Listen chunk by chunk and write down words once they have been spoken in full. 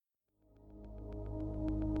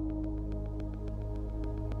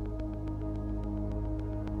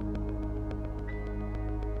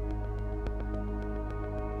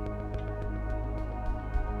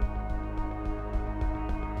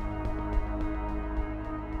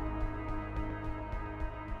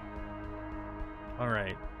All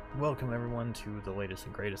right, welcome everyone to the latest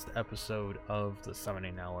and greatest episode of the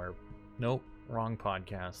Summoning Hour. Nope, wrong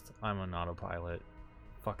podcast. I'm on autopilot.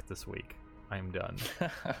 Fuck this week. I'm done.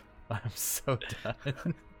 I'm so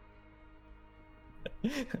done.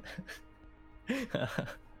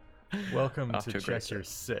 Welcome to Check Your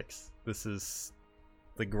Six. This is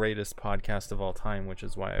the greatest podcast of all time, which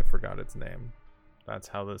is why I forgot its name. That's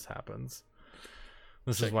how this happens.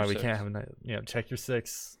 This is why we can't have Check Your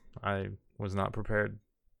Six. I was not prepared.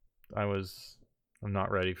 I'm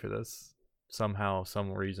not ready for this. Somehow,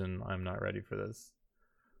 some reason, I'm not ready for this.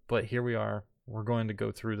 But here we are. We're going to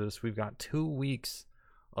go through this. We've got 2 weeks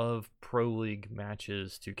of Pro League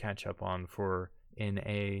matches to catch up on for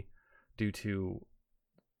NA due to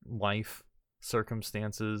life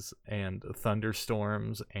circumstances and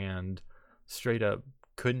thunderstorms, and straight up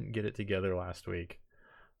couldn't get it together last week.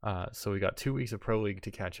 So we got 2 weeks of Pro League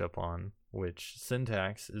to catch up on, which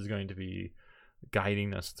Syntax is going to be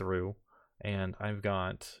guiding us through. And I've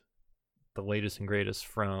got the latest and greatest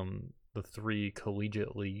from the 3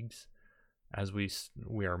 collegiate leagues as we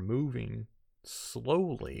are moving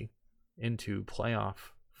slowly into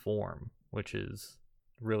playoff form, which is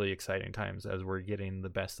really exciting times as we're getting the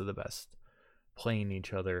best of the best playing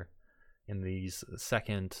each other in these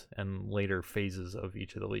second and later phases of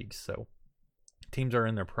each of the leagues. So teams are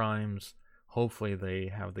in their primes. Hopefully they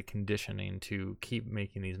have the conditioning to keep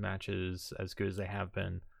making these matches as good as they have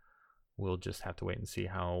been. We'll just have to wait and see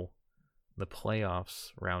how the playoffs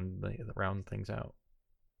round things out.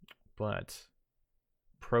 But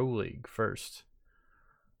Pro League first.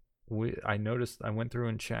 I noticed, I went through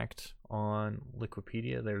and checked on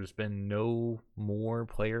Liquipedia. There's been no more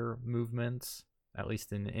player movements, at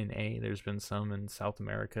least in NA. There's been some in South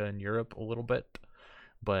America and Europe a little bit,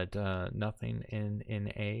 but nothing in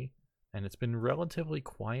NA. And it's been relatively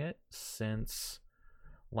quiet since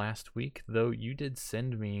last week, though you did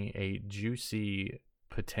send me a juicy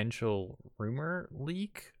potential rumor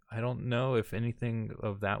leak. I don't know if anything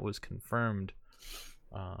of that was confirmed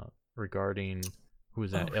regarding who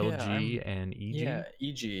was that, LG and EG? Yeah,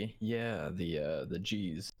 EG. Yeah, the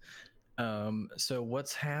G's. So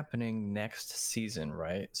what's happening next season,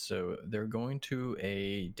 right? So they're going to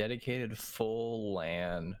a dedicated full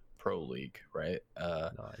LAN Pro League, right?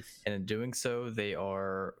 Nice. And in doing so, they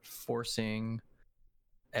are forcing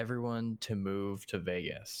everyone to move to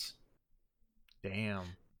Vegas. Damn.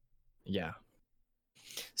 Yeah.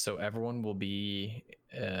 So everyone will be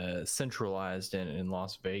centralized in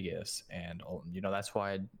Las Vegas, and that's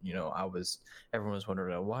why everyone was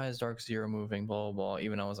wondering, why is Dark Zero moving, blah blah blah.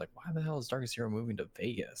 Even I was like, why the hell is Dark Zero moving to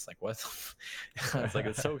Vegas? Like, what? It's like,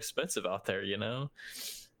 it's so expensive out there,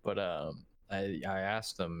 But I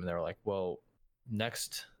asked them, and they were like, well,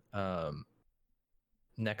 next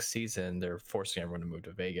season they're forcing everyone to move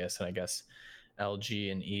to Vegas, and I guess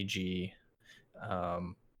LG and EG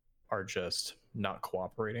are just not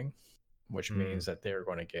cooperating, which means that they're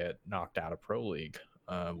going to get knocked out of Pro League,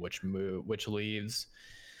 which leaves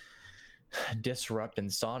Disrupt and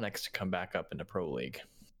Sonics to come back up into Pro League.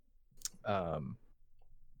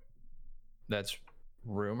 That's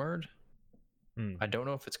rumored. I don't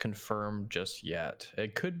know if it's confirmed just yet.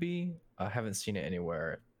 It could be. I haven't seen it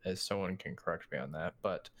anywhere, as someone can correct me on that.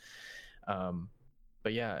 But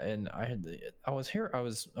yeah, and I was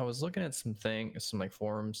looking at some like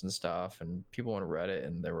forums and stuff, and people on Reddit,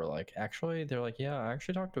 and they're like, yeah, I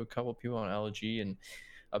actually talked to a couple people on LG, and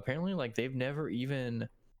apparently, like, they've never even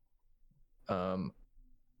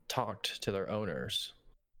talked to their owners.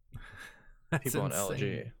 People on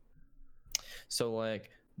LG. So like,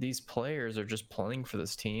 these players are just playing for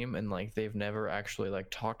this team, and like, they've never actually like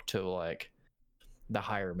talked to like the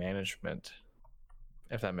higher management,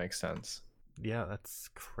 if that makes sense. Yeah, that's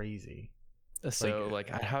crazy. So like,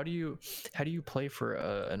 how do you play for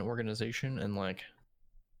an organization and like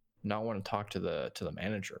not want to talk to the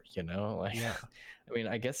manager, like? Yeah. I mean,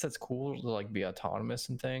 I guess that's cool to like be autonomous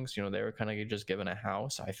and things. They were kind of just given a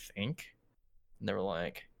house, I think, and they were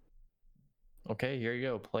like, okay, here you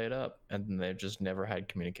go, play it up. And then they've just never had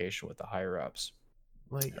communication with the higher ups.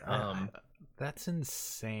 Like, that's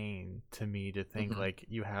insane to me to think. Like,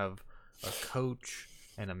 you have a coach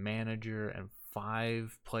and a manager and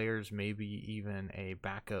 5 players, maybe even a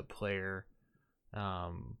backup player,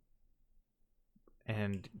 and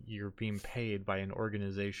you're being paid by an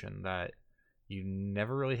organization that you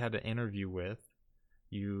never really had to interview with.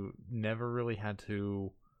 You never really had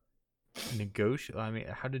to negotiate. I mean,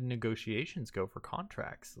 how did negotiations go for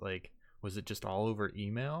contracts? Like, was it just all over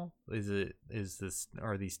email?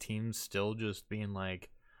 Are these teams still just being like,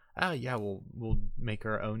 oh yeah, we'll make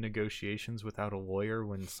our own negotiations without a lawyer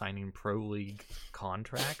when signing pro league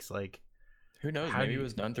contracts? Like, Who knows? Maybe it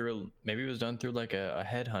was done through like a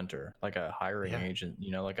headhunter, like a hiring agent,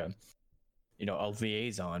 like a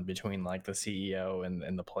liaison between like the CEO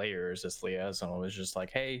and the players. This liaison was just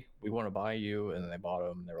like, hey, we want to buy you, and then they bought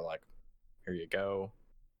them. They were like, here you go,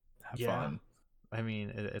 have fun. I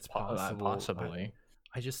mean, it's possible. Possibly.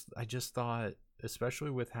 I just thought,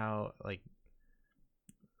 especially with how, like,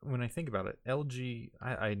 when I think about it, LG,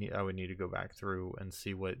 I would need to go back through and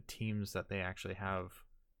see what teams that they actually have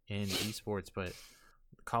in esports, but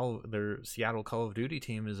their Seattle Call of Duty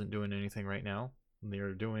team isn't doing anything right now.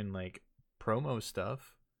 They're doing like promo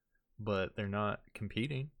stuff, but they're not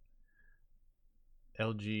competing.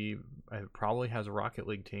 LG probably has a Rocket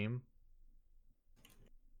League team.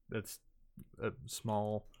 That's a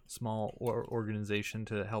small organization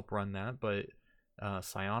to help run that, but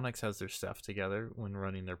Psyonix has their stuff together when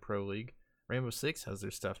running their Pro League. Rainbow Six has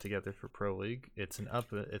their stuff together for Pro League. It's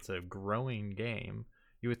a growing game.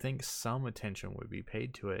 You would think some attention would be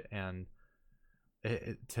paid to it, and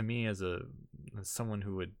to me, as someone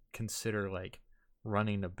who would consider like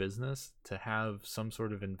running a business, to have some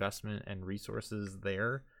sort of investment and resources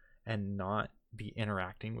there and not be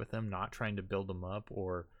interacting with them, not trying to build them up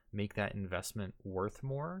or make that investment worth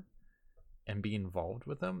more and be involved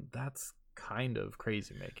with them, that's kind of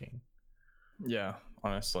crazy making. Yeah,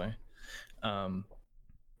 honestly.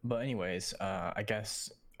 But anyways, I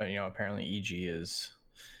guess apparently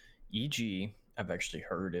EG I've actually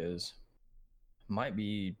heard might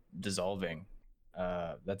be dissolving.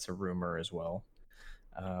 That's a rumor as well.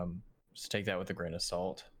 Just take that with a grain of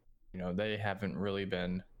salt. They haven't really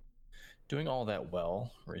been doing all that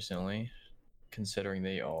well recently, considering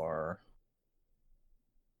they are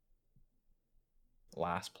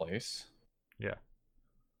last place. Yeah.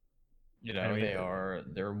 They're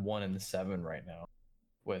 1-7 right now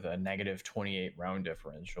with a negative 28 round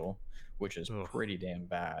differential, which is pretty damn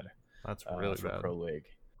bad. That's really for bad. Pro League.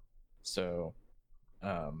 So,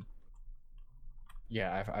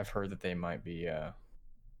 yeah, I've heard that they might be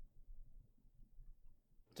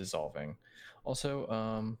dissolving.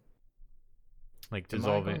 Also, like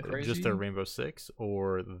dissolving just their Rainbow Six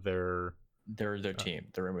or their team,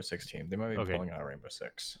 the Rainbow Six team. They might be pulling out Rainbow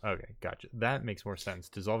Six. Okay, gotcha. That makes more sense.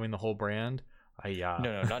 Dissolving the whole brand.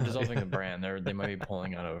 No, not dissolving the brand. They might be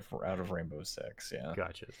pulling out of Rainbow Six. Yeah,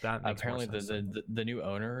 gotcha. That makes apparently more sense. the new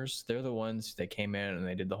owners, they're the ones that came in and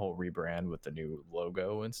they did the whole rebrand with the new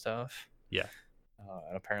logo and stuff. Yeah,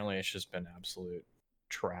 and apparently it's just been absolute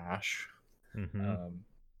trash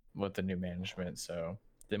with the new management. So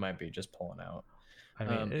they might be just pulling out. I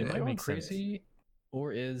mean, am I going crazy, sense.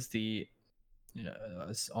 Or is the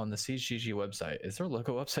on the CGG website, is their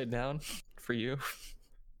logo upside down for you?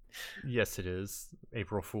 Yes, it is.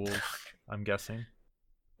 April Fool's, I'm guessing.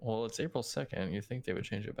 Well, it's April 2nd. You think they would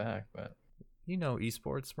change it back, but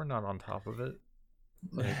esports, we're not on top of it.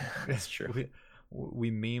 Like, that's true.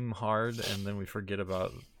 We meme hard and then we forget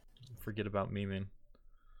about memeing.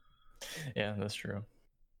 Yeah, that's true.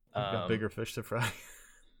 We've got bigger fish to fry.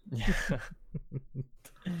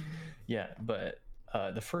 Yeah, but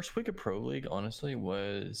the first week of Pro League honestly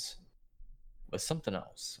was something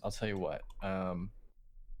else. I'll tell you what.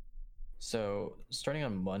 So starting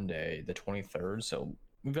on Monday, the 23rd, so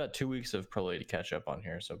we've got 2 weeks of Pro League to catch up on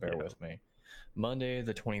here, so bear with me. Monday,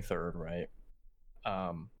 the 23rd, right?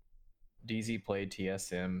 DZ played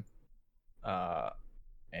TSM,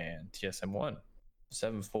 and TSM won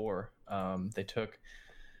 7-4. They took,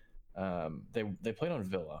 they played on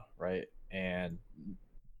Villa, right? And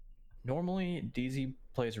normally DZ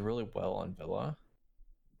plays really well on Villa,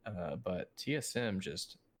 but TSM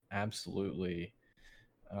just absolutely,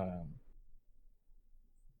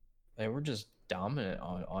 they were just dominant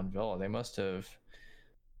on Villa. They must have,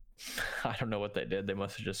 I don't know what they did. They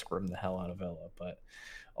must have just scrimmed the hell out of Villa, but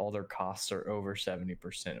all their costs are over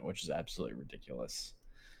 70%, which is absolutely ridiculous.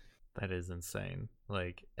 That is insane.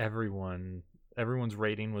 Like everyone's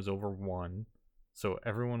rating was over 1, so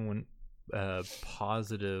everyone went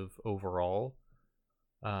positive overall.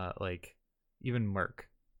 Like even Merc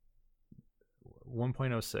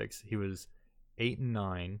 1.06, he was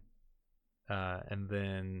 8-9, and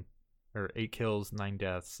then 8 kills, 9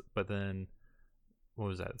 deaths, but then what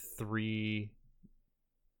was that, 3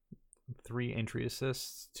 entry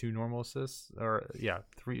assists, 2 normal assists, or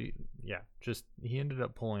 3, just he ended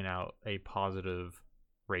up pulling out a positive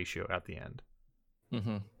ratio at the end,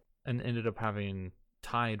 and ended up having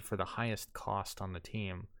tied for the highest cost on the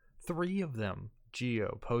team. 3 of them,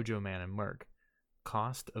 Geo, Pojo Man, and Merc,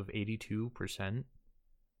 cost of 82%.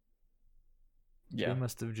 They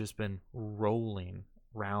must have just been rolling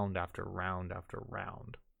round after round after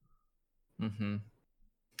round. And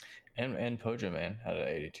And Pojaman had an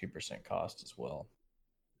 82% cost as well.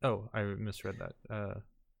 Oh, I misread that.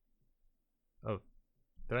 Oh,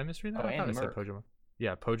 did I misread that? I thought I said Pojaman.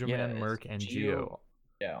 Yeah, Pojaman, Merc, and Geo.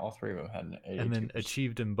 Yeah, all three of them had an 82%. And then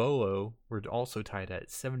Achieved and Bolo were also tied at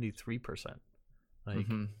 73%. Like,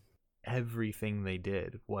 everything they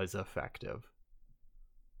did was effective.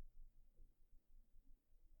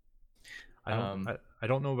 I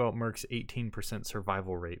don't know about Merc's 18%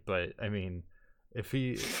 survival rate, but I mean, if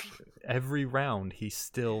he every round he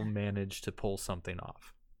still managed to pull something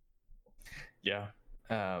off. Yeah.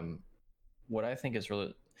 What I think is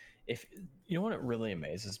really, if you know what it really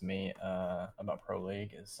amazes me about Pro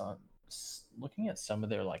League is looking at some of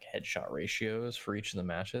their like headshot ratios for each of the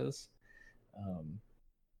matches.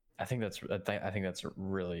 I think that's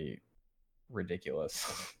really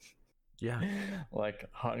ridiculous. Yeah. Like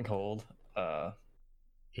hot and cold. 86%.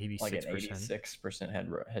 Like an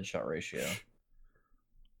 86% headshot ratio.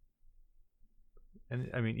 And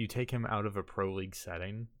I mean, you take him out of a Pro League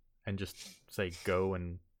setting and just say go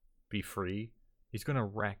and be free, he's gonna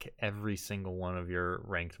wreck every single one of your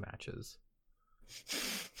ranked matches.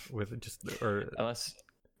 With just unless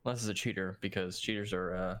it's a cheater, because cheaters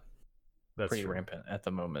are pretty rampant at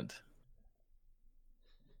the moment.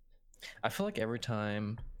 I feel like every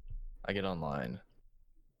time I get online,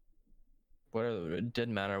 it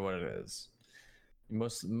didn't matter what it is,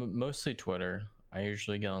 mostly Twitter, I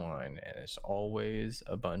usually get online and it's always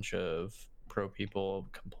a bunch of pro people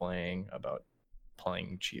complaining about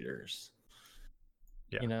playing cheaters.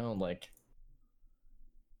 Yeah. You know, like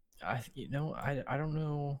I don't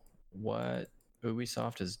know what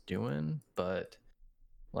Ubisoft is doing, but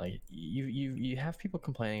like you have people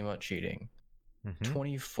complaining about cheating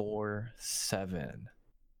 24/7.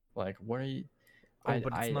 Like, what are you? I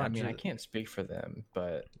mean, I can't speak for them,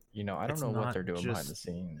 but you know, I don't know what they're doing behind the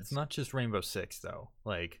scenes. It's not just Rainbow Six though.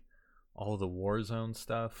 Like all the Warzone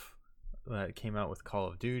stuff that came out with Call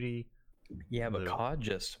of Duty. Yeah, but COD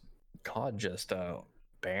just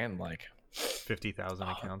banned like 50,000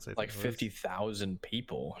 accounts. I think like 50,000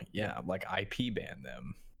 people. Yeah, like IP banned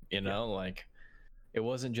them. You know, like it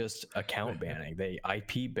wasn't just account banning; they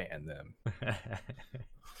IP banned them.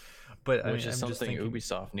 But which is something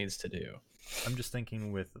Ubisoft needs to do. I'm just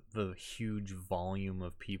thinking with the huge volume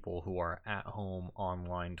of people who are at home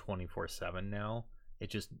online 24/7 now,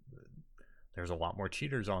 there's a lot more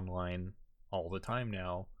cheaters online all the time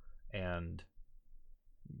now, and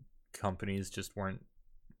companies just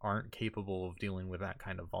aren't capable of dealing with that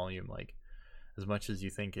kind of volume. Like, as much as you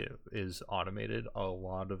think it is automated, a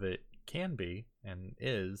lot of it can be and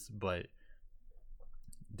is, but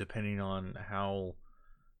depending on how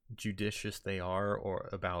judicious they are or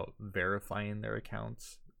about verifying their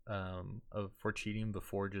accounts for cheating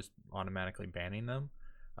before just automatically banning them,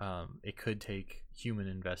 it could take human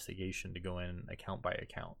investigation to go in account by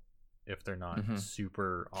account if they're not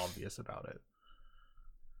super obvious about it.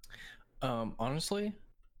 Honestly,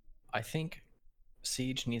 I think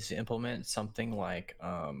Siege needs to implement something like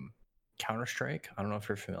Counter-Strike. I don't know if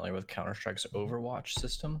you're familiar with Counter-Strike's Overwatch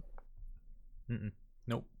system.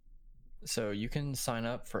 Nope. So you can sign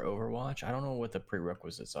up for Overwatch. I don't know what the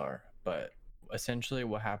prerequisites are, but essentially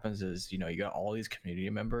what happens is, you know, you got all these community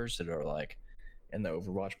members that are like in the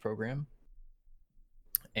Overwatch program,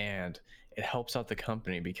 and it helps out the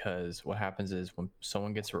company because what happens is when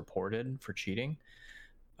someone gets reported for cheating,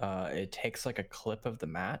 it takes like a clip of the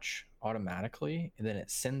match automatically, and then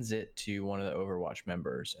it sends it to one of the Overwatch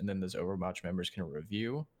members, and then those Overwatch members can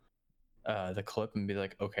review the clip and be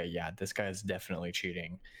like, okay, yeah, this guy is definitely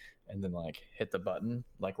cheating, and then like hit the button,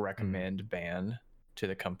 like recommend ban to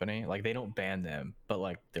the company. Like they don't ban them, but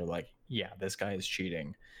like they're like, yeah, this guy is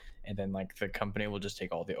cheating, and then like the company will just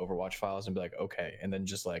take all the Overwatch files and be like, okay, and then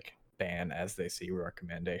just like ban as they see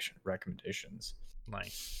recommendations.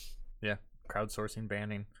 Nice. Yeah, crowdsourcing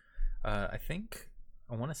banning. I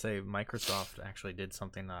want to say Microsoft actually did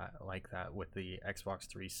something like that with the Xbox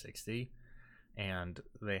 360, and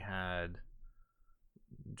they had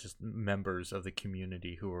just members of the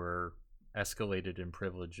community who were escalated in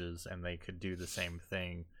privileges, and they could do the same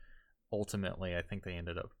thing. Ultimately, I think they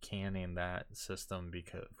ended up canning that system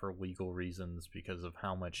for legal reasons, because of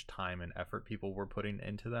how much time and effort people were putting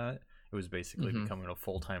into that. It was basically becoming a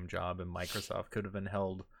full-time job, and Microsoft could have been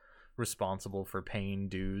held responsible for paying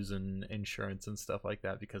dues and insurance and stuff like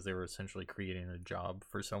that, because they were essentially creating a job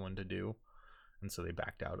for someone to do, and so they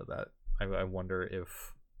backed out of that. I wonder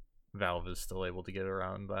if Valve is still able to get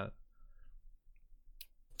around that.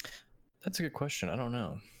 That's a good question. I don't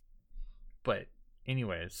know. But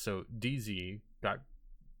anyways, so DZ got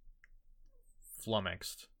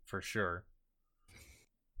flummoxed for sure.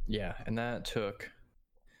 Yeah, and that took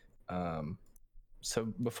So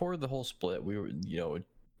before the whole split, we were,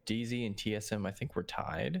 DZ and TSM, I think, were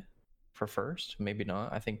tied for first. Maybe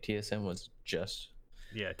not. I think TSM was just.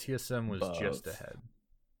 Yeah, TSM was just ahead.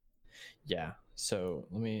 Yeah. So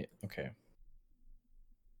okay.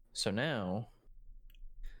 So now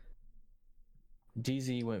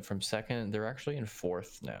DZ went from second. They're actually in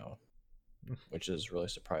fourth now, which is really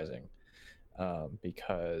surprising,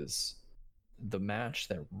 because the match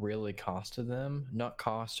that really costed them, not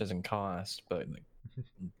cost as in cost, but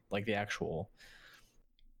like the actual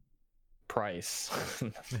price,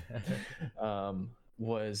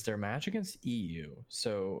 was their match against EU.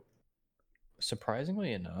 So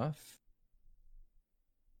surprisingly enough,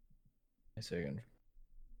 I say I can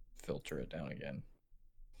filter it down again.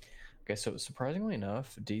 Okay, so surprisingly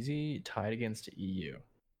enough, DZ tied against EU.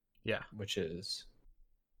 Yeah. Which is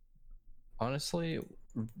honestly,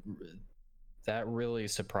 that really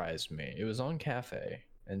surprised me. It was on Cafe,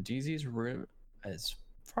 and DZ's, as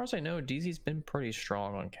far as I know, DZ's been pretty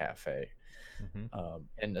strong on Cafe.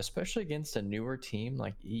 And especially against a newer team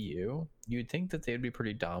like EU, you'd think that they'd be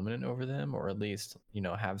pretty dominant over them, or at least,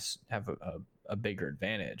 have a bigger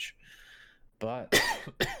advantage. But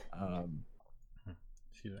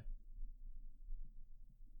excuse me.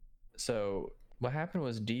 So what happened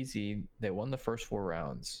was DZ, they won the first 4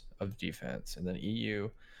 rounds of defense, and then EU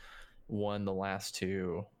won the last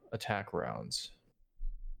 2 attack rounds.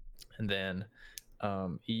 And then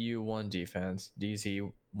EU won defense,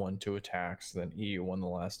 DZ won 2 attacks, then EU won the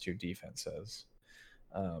last 2 defenses.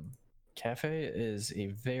 Cafe is a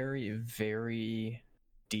very, very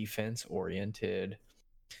defense oriented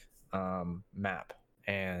map,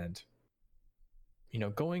 and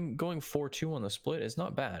going 4-2 on the split is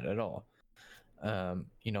not bad at all.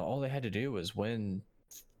 All they had to do was win,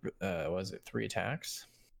 was it 3 attacks?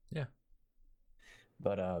 Yeah.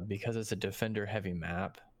 But because it's a defender heavy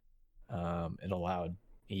map, it allowed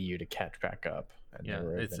EU to catch back up. And yeah,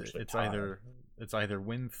 it's either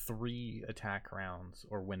win 3 attack rounds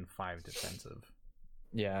or win 5 defensive.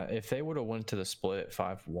 Yeah, if they would have went to the split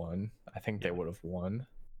 5-1, I think they would have won.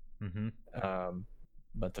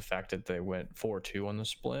 But the fact that they went 4-2 on the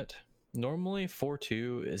split, normally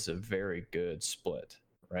 4-2 is a very good split,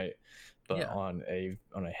 right? But on a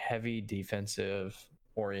heavy defensive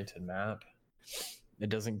oriented map, it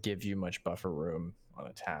doesn't give you much buffer room on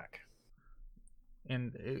attack.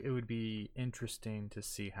 And it would be interesting to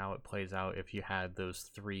see how it plays out if you had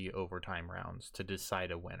those 3 overtime rounds to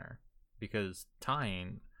decide a winner. Because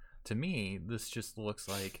tying, to me, this just looks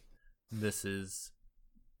like this is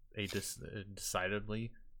a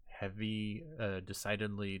decidedly heavy,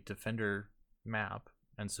 decidedly defender map.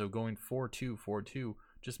 And so going 4-2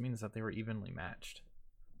 just means that they were evenly matched.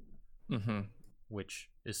 Which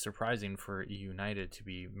is surprising for United to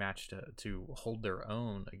be matched to hold their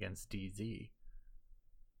own against DZ.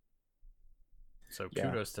 So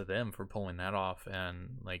kudos to them for pulling that off,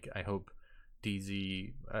 and I hope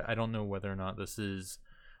DZ, I don't know whether or not this is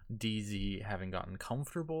DZ having gotten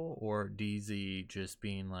comfortable or DZ just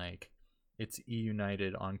being like, it's E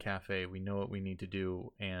United on Cafe, we know what we need to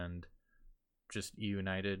do, and just E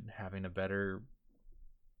United having a better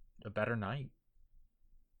night.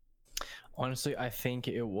 Honestly, I think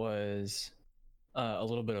it was a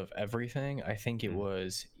little bit of everything. I think it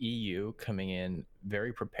was EU coming in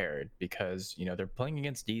very prepared because, they're playing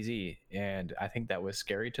against DZ, and I think that was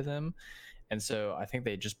scary to them. And so I think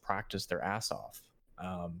they just practiced their ass off.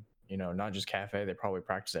 Not just Cafe, they probably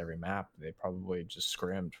practiced every map. They probably just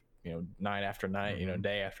scrimmed, night after night,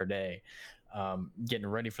 day after day, getting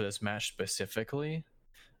ready for this match specifically.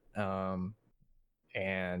 And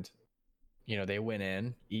they went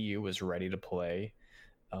in, EU was ready to play.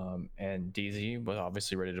 And DZ was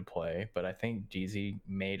obviously ready to play, but I think DZ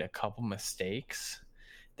made a couple mistakes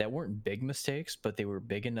that weren't big mistakes, but they were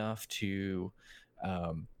big enough to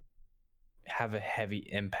have a heavy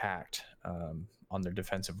impact on their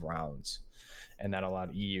defensive rounds, and that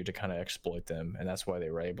allowed EU to kind of exploit them, and that's why they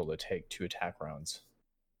were able to take 2 attack rounds.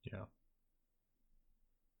 Yeah.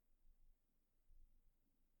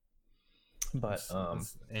 But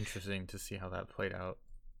it's interesting to see how that played out.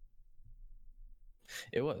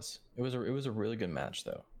 It was a really good match,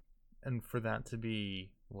 though. And for that to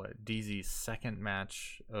be DZ's second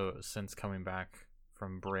match since coming back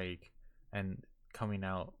from break, and coming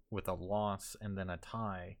out with a loss and then a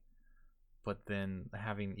tie, but then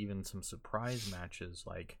having even some surprise matches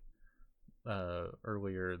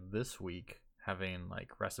earlier this week, having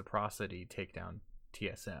Reciprocity take down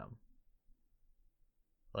TSM.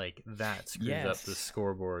 That screws up the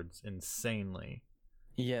scoreboards insanely.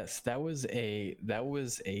 Yes, that was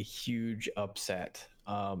a huge upset.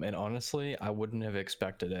 And honestly, I wouldn't have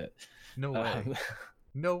expected it. No way.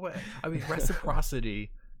 No way. I mean,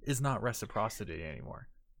 Reciprocity is not Reciprocity anymore.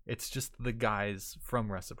 It's just the guys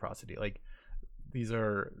from Reciprocity. Like, these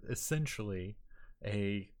are essentially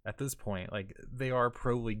at this point, like, they are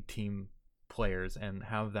pro league team players and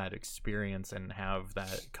have that experience and have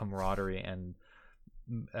that camaraderie and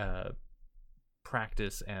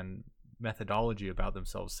practice and methodology about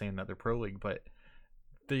themselves, saying that they're pro league, but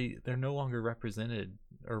they're no longer represented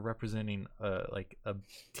or representing like a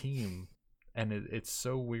team. And it's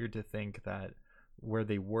so weird to think that where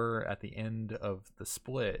they were at the end of the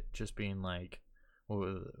split, just being like,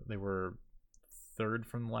 well, they were third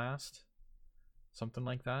from last, something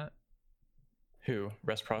like that. Who?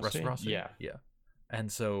 Reciprocity? Reciprocity? Yeah. Yeah.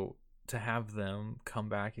 And so to have them come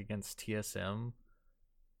back against TSM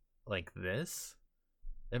like this,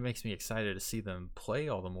 it makes me excited to see them play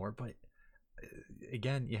all the more. But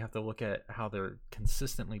again, you have to look at how they're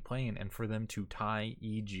consistently playing, and for them to tie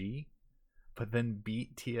EG but then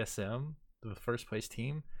beat TSM, the first place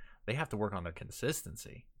team, they have to work on their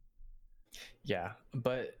consistency. Yeah,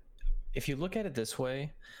 but if you look at it this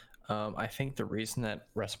way, I think the reason that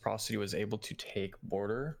Reciprocity was able to take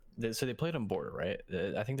Border, so they played on Border, right?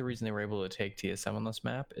 I think the reason they were able to take TSM on this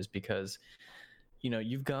map is because,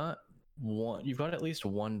 you've got at least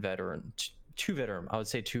one veteran, two veteran, I would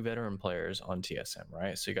say two veteran players on TSM,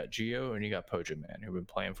 right? So you got Geo and you got Pojaman, who've been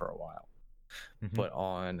playing for a while. Mm-hmm. But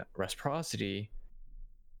on Reciprocity,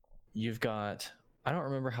 you've got, I don't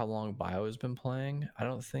remember how long Bio has been playing. I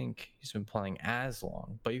don't think he's been playing as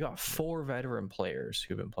long, but you got 4 veteran players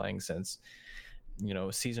who've been playing since,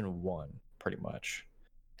 season 1, pretty much.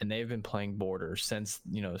 And they've been playing Border since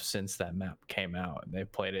that map came out. And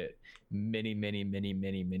they've played it many, many, many,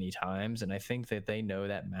 many, many times. And I think that they know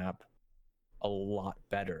that map a lot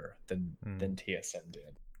better than TSM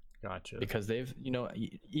did. Gotcha. Because they've,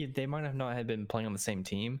 they might have not had been playing on the same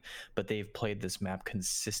team, but they've played this map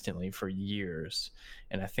consistently for years.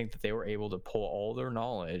 And I think that they were able to pull all their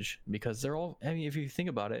knowledge, because they're all, I mean, if you think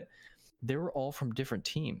about it, they were all from different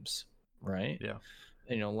teams, right? Yeah.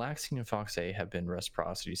 Laxing and Fox A have been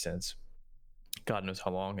Reciprocity since God knows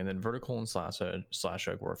how long, and then Vertical and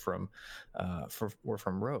Slashug were from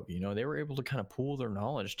Rogue. They were able to kind of pool their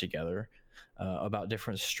knowledge together about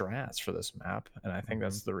different strats for this map, and I think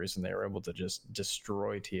that's the reason they were able to just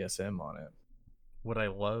destroy TSM on it. What I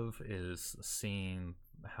love is seeing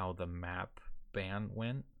how the map ban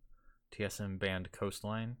went. TSM banned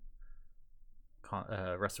Coastline,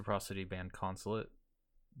 Reciprocity banned Consulate,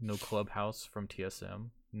 no Clubhouse from TSM,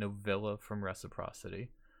 no Villa from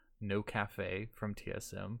Reciprocity, no Cafe from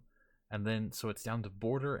TSM, and then so it's down to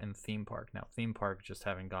Border and Theme Park. Now Theme Park just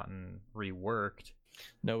having gotten reworked.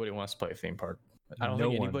 Nobody wants to play Theme Park. I don't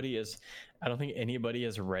think anybody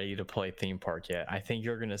is ready to play Theme Park yet. I think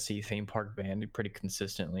you're going to see Theme Park banned pretty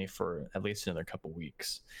consistently for at least another couple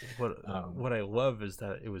weeks. What I love is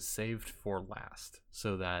that it was saved for last,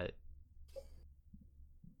 so that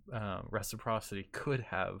Reciprocity could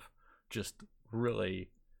have just really,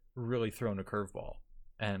 really thrown a curveball,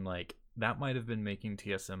 and like that might have been making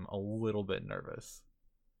TSM a little bit nervous.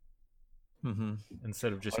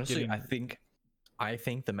 Instead of just honestly, I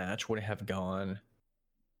think the match would have gone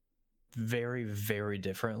very, very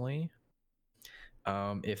differently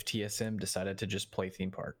if TSM decided to just play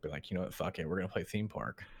Theme Park. Be like, you know what, fuck it, we're gonna play Theme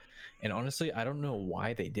Park. And honestly, I don't know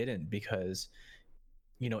why they didn't, because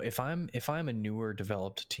if I'm a newer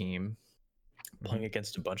developed team playing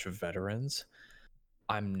against a bunch of veterans,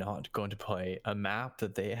 I'm not going to play a map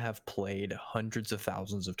that they have played hundreds of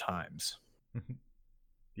thousands of times.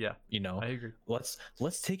 Yeah, I agree.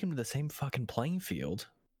 Let's take them to the same fucking playing field.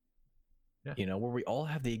 Yeah. Where we all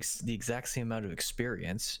have the exact same amount of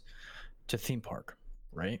experience to Theme Park,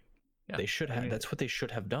 right? Yeah. They should have. That's what they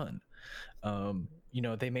should have done.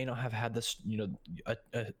 They may not have had this,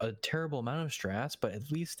 a terrible amount of strats, but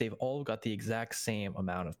at least they've all got the exact same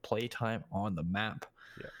amount of play time on the map.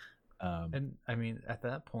 Yeah. And I mean, at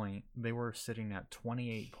that point, they were sitting at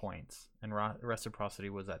 28 points, and Reciprocity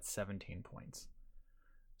was at 17 points.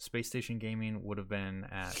 Space Station Gaming would have been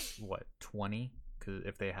at 20, because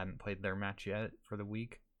if they hadn't played their match yet for the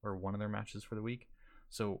week, or one of their matches for the week.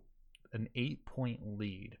 So an 8-point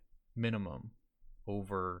lead minimum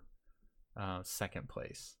over second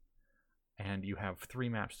place, and you have 3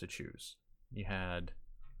 maps to choose. You had,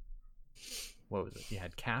 what was it? You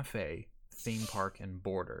had Cafe, Theme Park, and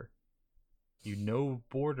Border.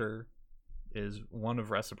 Border is one of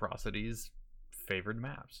Reciprocity's favored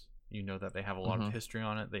maps. That they have a lot of history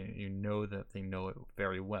on it. That they know it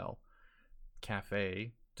very well.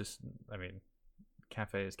 Cafe,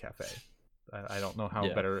 cafe is cafe. I don't know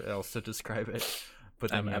how better else to describe it. But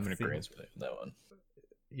then I'm in agreement with that one.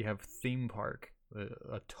 You have theme park,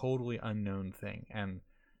 a totally unknown thing, and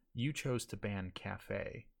you chose to ban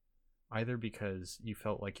cafe, either because you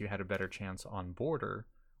felt like you had a better chance on border,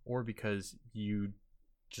 or because you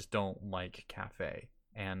just don't like cafe.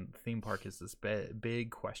 And theme park is this big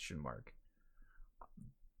question mark.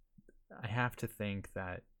 I have to think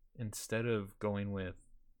that instead of going with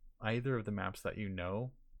either of the maps that you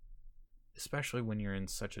know, especially when you're in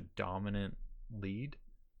such a dominant lead,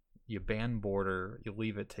 you ban border, you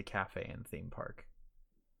leave it to cafe and theme park.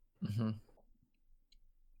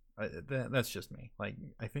 That's just me. Like,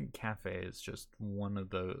 I think cafe is just one of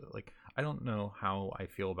the, like, I don't know how I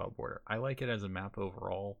feel about border. I like it as a map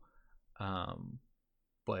overall,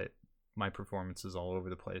 but my performance is all over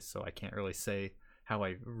the place, so I can't really say how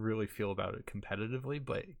I really feel about it competitively.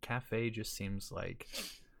 But cafe just seems like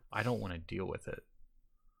I don't want to deal with it.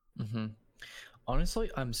 Honestly,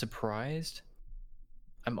 I'm surprised.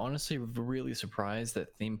 I'm honestly really surprised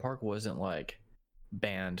that theme park wasn't like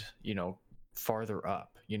banned, farther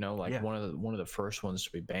up, like one of the first ones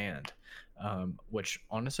to be banned, which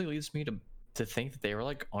honestly leads me to think that they were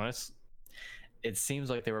like, honest, it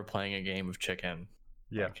seems like they were playing a game of chicken.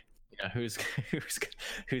 Like, who's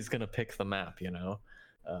gonna pick the map,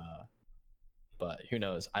 but who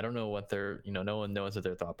knows? I don't know what their, no one knows what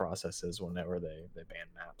their thought process is whenever they ban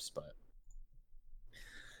maps, but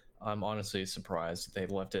I'm honestly surprised they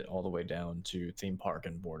left it all the way down to theme park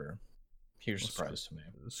and border. Huge surprise to me.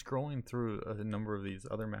 Scrolling through a number of these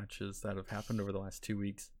other matches that have happened over the last 2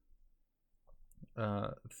 weeks,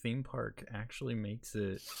 theme park actually makes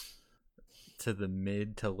it to the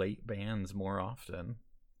mid to late bans more often.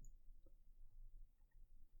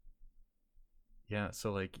 Yeah,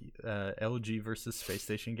 so like LG versus Space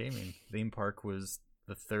Station Gaming, theme park was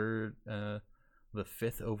the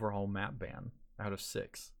fifth overall map ban out of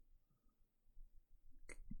 6.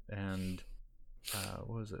 And what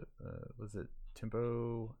was it? Was it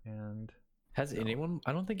Tempo and? Has anyone?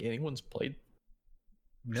 I don't think anyone's played.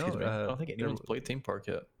 No, I don't think anyone's played theme park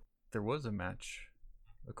yet. There was a match,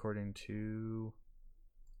 according to.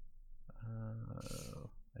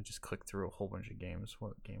 I just clicked through a whole bunch of games.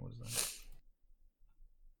 What game was that?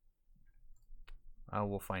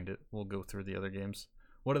 We'll find it. We'll go through the other games.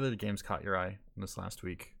 What other games caught your eye in this last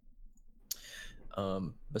week?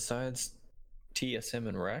 Besides TSM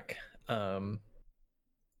and Rec,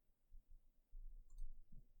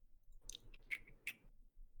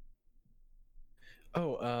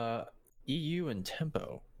 EU and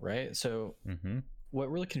Tempo, right? So what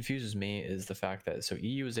really confuses me is the fact that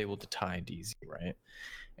EU is able to tie DZ, right?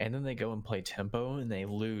 And then they go and play Tempo and they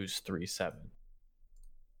lose 3-7.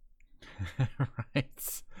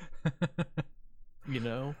 Right.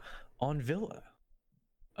 On Villa.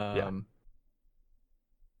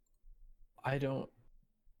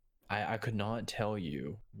 I could not tell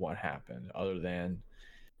you what happened other than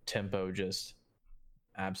Tempo just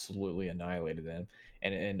absolutely annihilated them.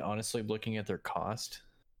 And honestly, looking at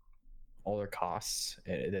all their costs,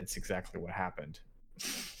 that's exactly what happened.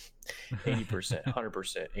 80%,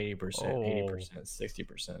 100%, 80%, 80%,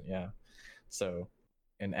 60%. Yeah. So,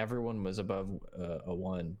 and everyone was above a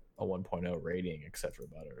 1.0 rating except for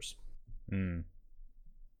Butters. And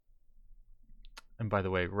by the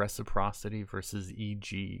way, Reciprocity versus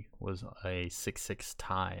EG was a 6-6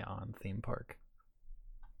 tie on theme park.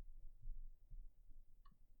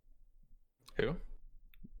 Who?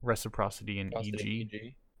 Reciprocity and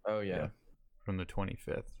EG. Oh yeah, from the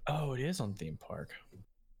 25th. Oh, it is on theme park.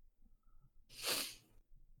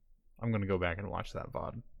 I'm gonna go back and watch that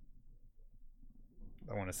VOD.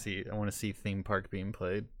 I want to see theme park being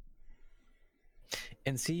played.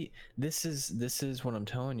 And see, this is what I'm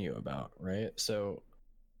telling you about, right? So,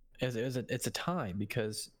 it's a tie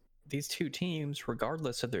because these two teams,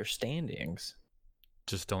 regardless of their standings,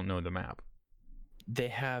 just don't know the map. They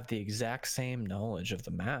have the exact same knowledge of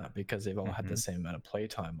the map because they've all had the same amount of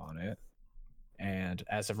playtime on it. And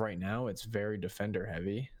as of right now, it's very defender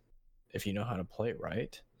heavy if you know how to play it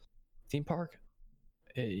right. Theme park,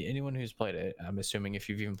 anyone who's played it, I'm assuming if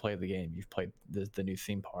you've even played the game, you've played the new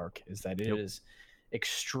theme park, is that it is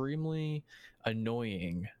extremely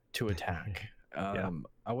annoying to attack.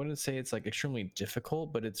 I wouldn't say it's like extremely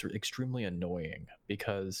difficult, but it's extremely annoying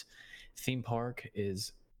because theme park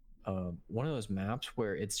is one of those maps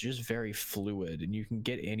where it's just very fluid and you can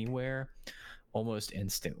get anywhere almost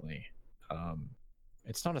instantly.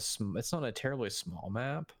 It's not a terribly small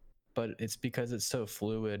map, but it's because it's so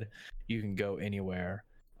fluid, you can go anywhere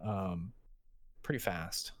pretty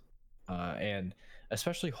fast. And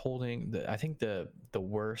especially holding I think the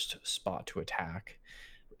worst spot to attack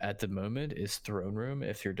at the moment is throne room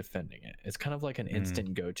if you're defending it. It's kind of like an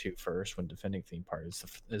instant go-to first when defending theme park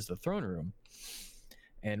is the throne room.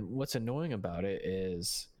 And what's annoying about it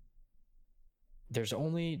is there's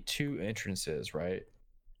only 2 entrances, right?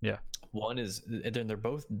 Yeah. One is, and then they're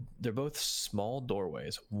both small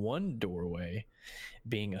doorways. One doorway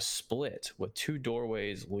being a split with 2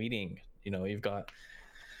 doorways leading. You've got,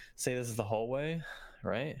 say this is the hallway,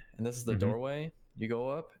 right? And this is the doorway. You go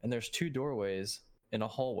up, and there's 2 doorways in a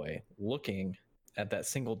hallway looking at that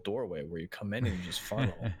single doorway where you come in and you just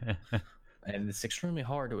funnel. And it's extremely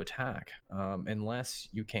hard to attack unless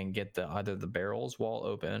you can get either the barrels wall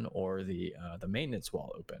open or the maintenance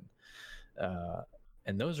wall open.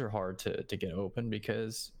 And those are hard to get open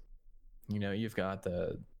because you've got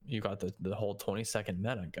the whole 20-second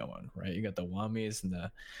meta going, right? You got the Wamis and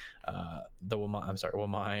the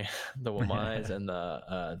Wamais and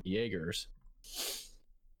the Jaegers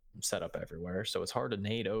set up everywhere, so it's hard to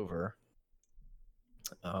nade over.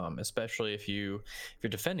 Especially if you're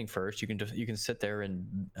defending first, you can sit there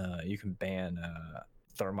and you can ban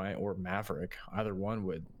Thermite or Maverick. Either one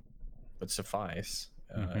would suffice,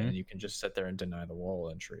 and you can just sit there and deny the wall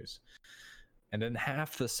entries. And then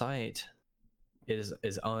half the site is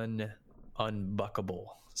unbuckable.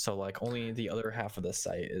 So like only the other half of the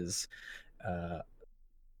site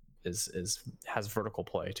has vertical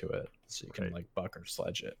play to it, so you can like buck or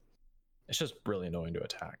sledge it. It's just really annoying to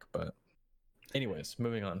attack, but. Anyways,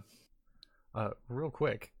 moving on. Real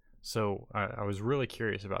quick. So I was really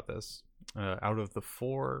curious about this. Out of the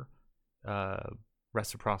 4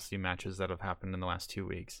 reciprocity matches that have happened in the last 2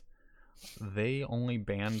 weeks, they only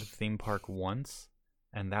banned theme park once,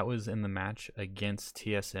 and that was in the match against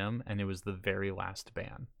TSM, and it was the very last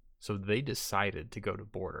ban. So they decided to go to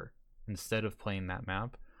border instead of playing that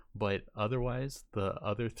map. But otherwise, the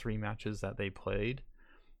other 3 matches that they played,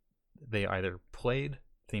 they either played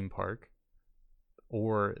theme park,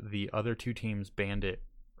 or the other 2 teams banned it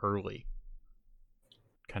early,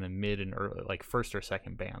 kind of mid and early, like first or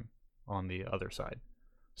second ban on the other side.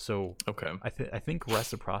 So okay, I think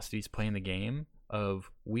reciprocity's playing the game of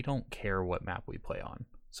we don't care what map we play on.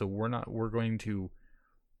 So we're going to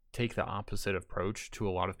take the opposite approach to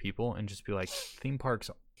a lot of people and just be like, theme park's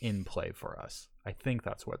in play for us. I think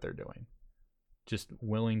that's what they're doing. Just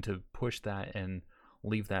willing to push that and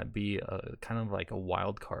leave that be a kind of like a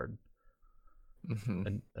wild card.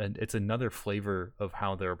 And it's another flavor of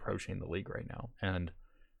how they're approaching the league right now. And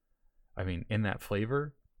I mean, in that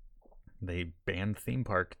flavor, they banned theme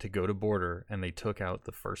park to go to border, and they took out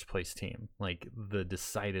the first place team, like the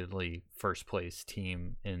decidedly first place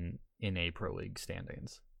team in a pro league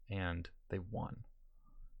standings, and they won.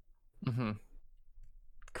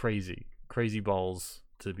 Crazy balls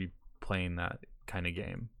to be playing that kind of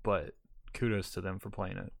game, but kudos to them for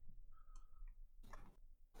playing it.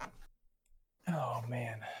 Oh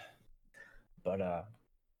man. But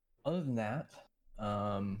other than that,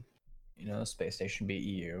 Space Station beat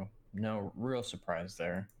EU. No real surprise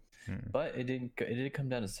there. But it did come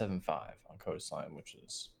down to 7-5 on Coastline, which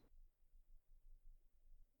is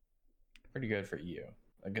pretty good for EU,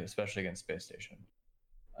 especially against Space Station.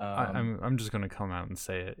 I'm just gonna come out and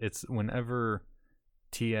say it. It's whenever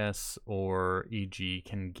TS or EG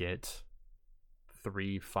can get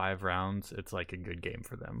 3-5 rounds, it's like a good game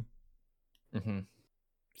for them.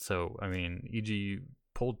 So I mean, EG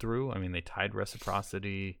pulled through. I mean, they tied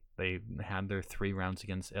reciprocity. They had their 3 rounds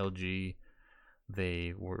against LG.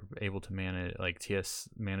 They were able to manage, like TS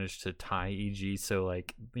managed to tie EG. So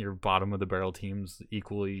like your bottom of the barrel teams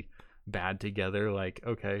equally bad together. Like,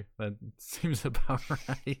 okay, that seems about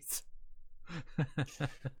right.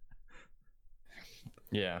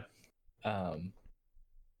 Yeah.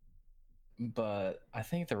 But I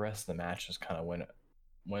think the rest of the match just kind of went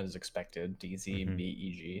as expected. DZ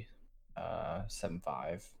beat EG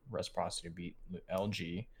 7-5. Reciprocity beat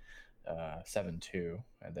LG 7-2.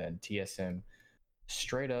 And then TSM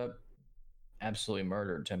straight up absolutely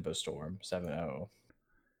murdered Tempo Storm 7-0.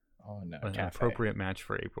 Oh no, an appropriate match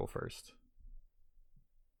for April 1st.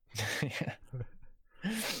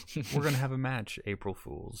 We're gonna have a match, April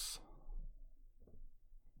Fools.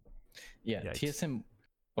 Yeah, yikes. TSM.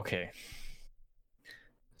 Okay.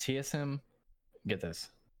 TSM, get this.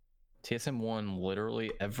 TSM won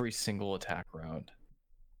literally every single attack round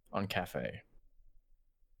on Cafe.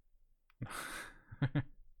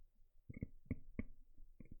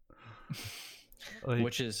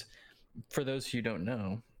 Which is, for those who don't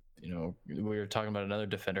know, we were talking about another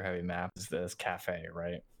defender heavy map is this Cafe,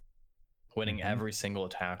 right? Winning every single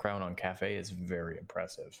attack round on Cafe is very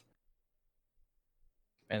impressive.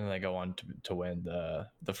 and then they go on to win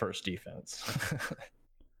the first defense.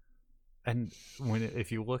 And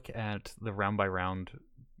if you look at the round by round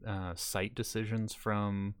site decisions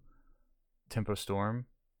from Tempo Storm,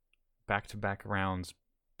 back-to-back rounds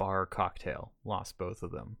bar cocktail, lost both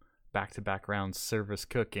of them. Back-to-back rounds service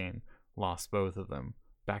cooking, lost both of them.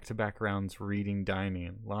 Back-to-back rounds reading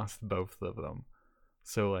dining, lost both of them.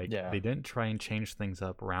 So they didn't try and change things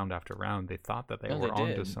up round after round. They thought that they were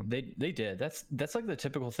onto something. They did. That's like the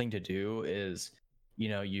typical thing to do is,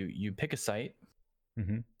 you pick a site.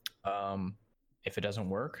 Mm-hmm. If it doesn't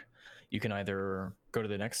work, you can either go to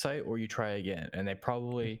the next site or you try again. And they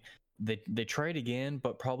probably they try it again,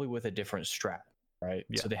 but probably with a different strat, right?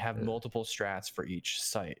 Yeah. So they have multiple strats for each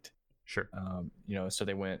site. Sure. So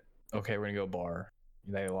they went, okay, we're gonna go bar.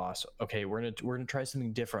 They lost. Okay, we're gonna try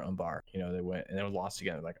something different on bar. They went and they lost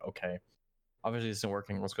again. They're like, okay, obviously this isn't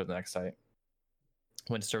working. Let's go to the next site.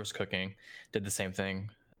 Went to service cooking, did the same thing,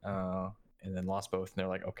 and then lost both. And they're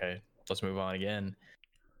like, okay, let's move on again.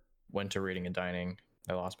 Went to reading and dining.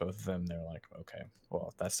 They lost both of them. They're like, okay,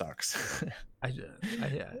 well, that sucks. I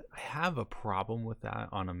have a problem with that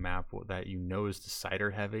on a map that is decider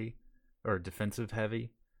heavy or defensive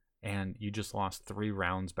heavy, and you just lost 3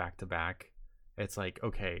 rounds back to back. It's like,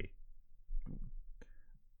 okay,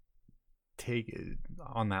 take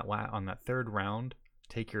on that third round,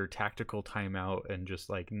 take your tactical timeout and just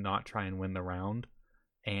not try and win the round,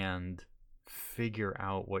 and figure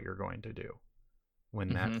out what you're going to do.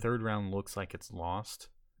 When that third round looks like it's lost,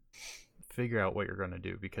 figure out what you're going to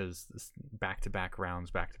do, because back-to-back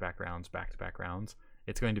rounds,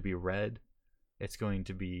 it's going to be red. It's going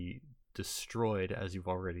to be destroyed, as you've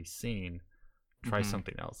already seen. Try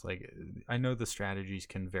something else. I know the strategies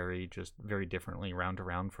can vary just very differently round to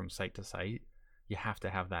round from site to site. You have to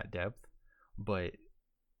have that depth. But,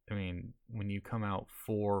 I mean, when you come out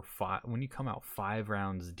 5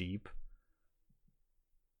 rounds deep,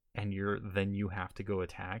 and then you have to go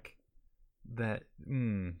attack, that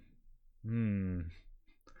no.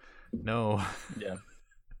 Yeah.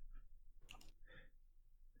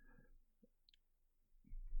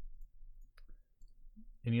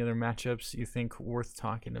 Any other matchups you think worth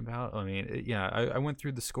talking about? I mean, I went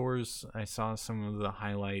through the scores. I saw some of the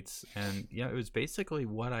highlights, and it was basically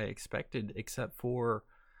what I expected, except for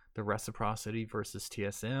the reciprocity versus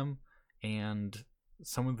TSM and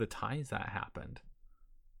some of the ties that happened.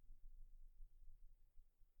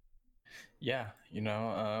 Yeah,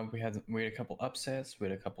 we had a couple upsets, we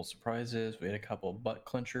had a couple surprises, we had a couple butt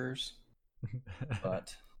clinchers,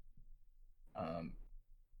 but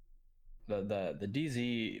the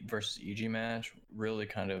DZ versus EG match really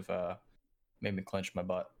kind of made me clench my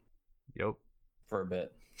butt. Yep. For a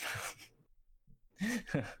bit,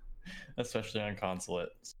 especially on consulate.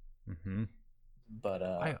 Mm-hmm. But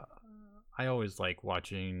I always like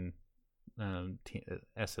watching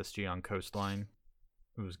SSG on Coastline.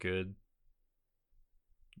 It was good.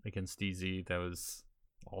 Against DZ, that was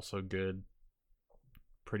also good.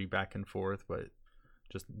 Pretty back and forth, but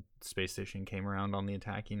just Space Station came around on the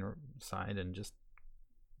attacking side and just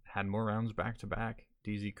had more rounds back to back.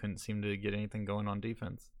 DZ couldn't seem to get anything going on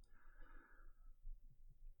defense.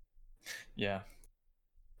 Yeah,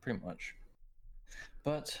 pretty much.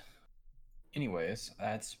 But anyways,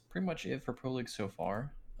 that's pretty much it for Pro League so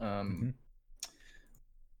far.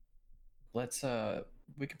 Let's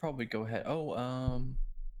we could probably go ahead.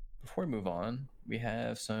 Before we move on, we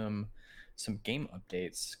have some game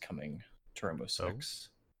updates coming to Rainbow Six.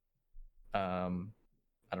 I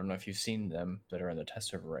don't know if you've seen them that are in the test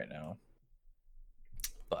server right now,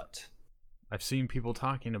 but I've seen people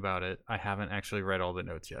talking about it. I haven't actually read all the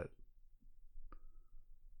notes yet.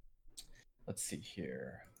 Let's see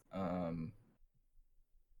here.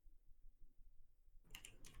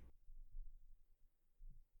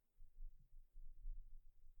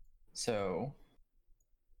 So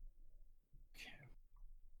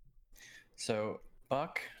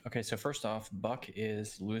Buck. Okay, so first off, Buck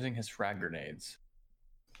is losing his frag grenades,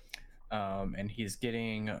 and he's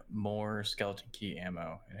getting more skeleton key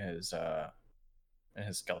ammo in his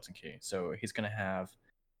skeleton key. So he's gonna have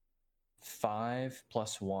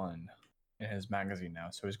 5+1 in his magazine now.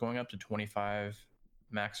 So he's going up to 25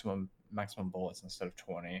 maximum bullets instead of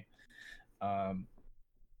 20.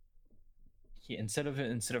 He instead of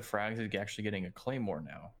frags, he's actually getting a claymore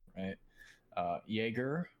now, right?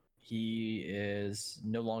 Jaeger, he is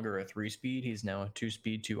no longer a 3-speed. He's now a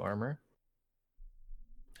 2-speed, 2 armor.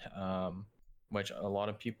 Which a lot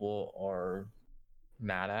of people are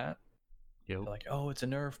mad at. Yep. They're like, oh, it's a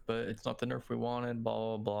nerf, but it's not the nerf we wanted,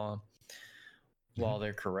 blah, blah, blah. While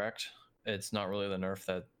they're correct, it's not really the nerf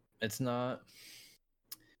that... It's not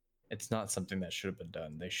it's not something that should have been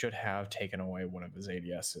done. They should have taken away one of his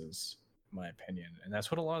ADSs, in my opinion, and that's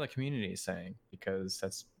what a lot of the community is saying, because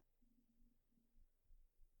that's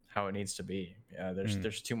how it needs to be.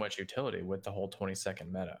 There's too much utility with the whole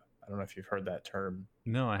 20-second meta. I don't know if you've heard that term.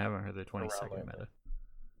 No, I haven't heard the 20-second meta.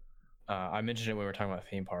 I mentioned it when we were talking about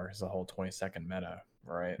theme parks, the whole 20-second meta,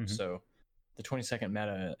 right? Mm-hmm. So the 20-second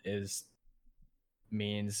meta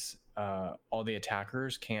means all the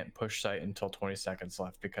attackers can't push site until 20 seconds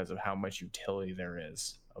left because of how much utility there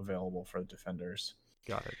is available for the defenders.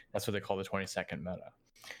 Got it. That's what they call the 20-second meta.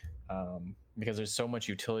 Because there's so much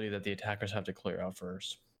utility that the attackers have to clear out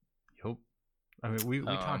first. Yep. I mean, we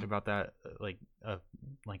talked about that like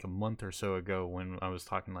a month or so ago when I was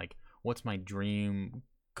talking like, what's my dream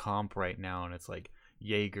comp right now, and it's like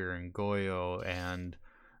Jaeger and Goyo and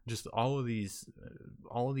just all of these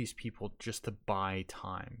people just to buy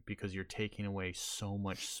time, because you're taking away so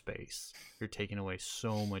much space, you're taking away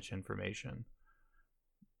so much information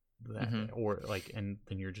that or like, and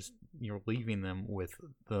then you're leaving them with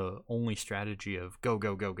the only strategy of go,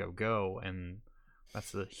 and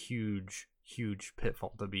that's a huge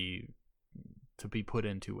pitfall to be put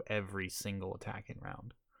into every single attacking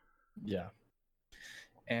round. Yeah.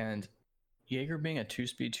 And Jaeger being a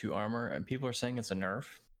 2-speed 2 armor, and people are saying it's a nerf.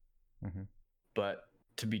 Mm-hmm. But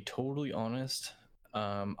to be totally honest,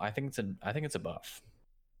 I think it's a buff.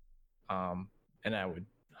 And I would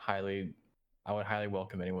highly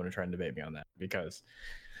welcome anyone to try and debate me on that, because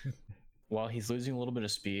while he's losing a little bit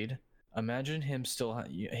of speed, imagine him still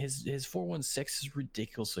his 416 is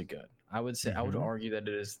ridiculously good. I would say I would argue that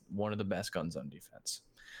it is one of the best guns on defense.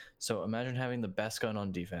 So imagine having the best gun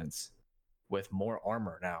on defense with more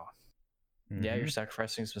armor now. Yeah, you're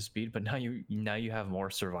sacrificing some speed, but now you have more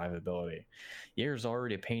survivability. Jaeger's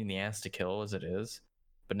already a pain in the ass to kill as it is,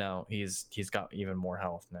 but now he's got even more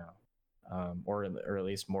health now, or at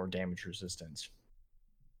least more damage resistance.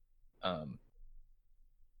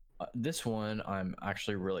 This one I'm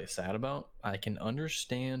actually really sad about. I can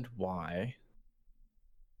understand why,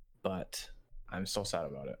 but I'm still sad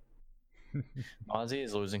about it. Mozzie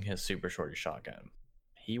is losing his super shorty shotgun.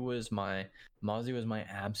 Mozzie was my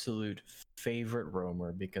absolute favorite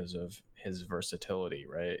roamer because of his versatility,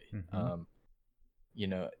 right? You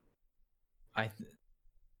know, I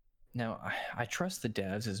trust the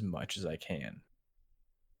devs as much as I can.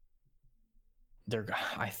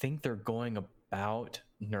 I think they're going about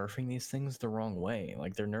nerfing these things the wrong way.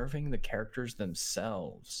 Like, they're nerfing the characters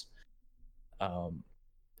themselves,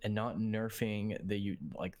 and not nerfing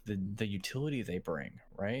the utility they bring,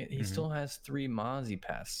 right? He still has 3 Mozzie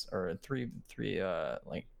pests, or three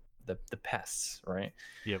like the pests, right?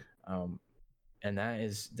 Yep. And that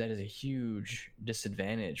is a huge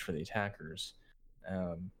disadvantage for the attackers.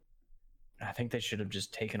 I think they should have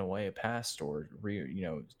just taken away a pest, or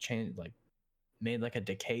changed, like made like a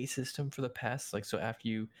decay system for the pests. Like, so after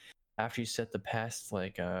you set the pest,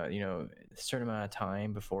 like a certain amount of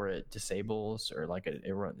time before it disables, or like it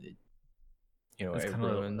ruins, it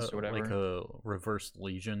ruins or whatever, like a reverse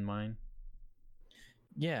legion mine.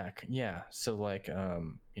 Yeah. So like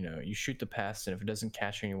you shoot the pest, and if it doesn't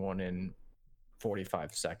catch anyone in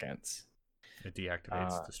 45 seconds, it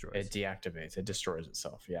deactivates, destroys. It deactivates, it destroys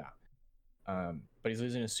itself. Yeah. But he's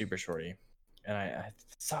losing a super shorty, and it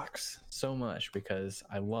sucks so much, because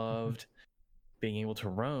I loved being able to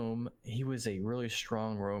roam. He was a really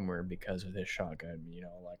strong roamer because of his shotgun,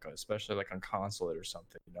 like especially like on consulate or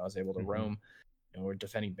something. I was able to roam, we're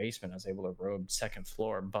defending basement. I was able to roam second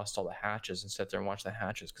floor, bust all the hatches, and sit there and watch the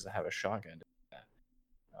hatches because I have a shotgun.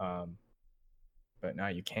 But now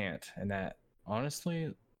you can't, and that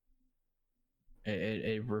honestly,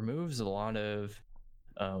 it removes a lot of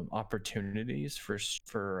opportunities for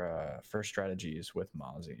strategies with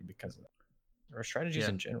Mozzie, because of that, or strategies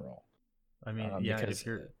in general. I mean, if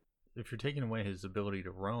you're taking away his ability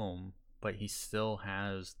to roam, but he still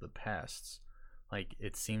has the pests, like,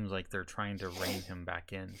 it seems like they're trying to rein him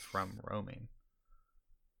back in from roaming.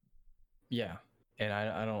 Yeah, and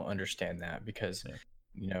I don't understand that, because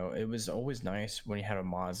it was always nice when you had a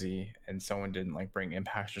Mozzie and someone didn't like bring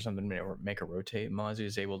impacts or something, or make a rotate. Mozzie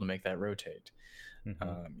is able to make that rotate.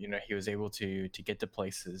 He was able to get to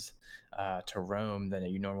places to roam that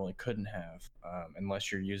you normally couldn't have,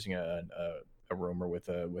 unless you're using a roamer with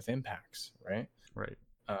impacts, right? Right.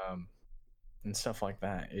 And stuff like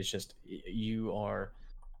that. It's just, you are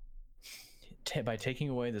by taking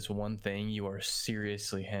away this one thing, you are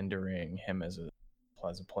seriously hindering him as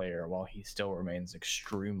a player, while he still remains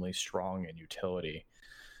extremely strong in utility.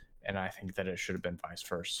 And I think that it should have been vice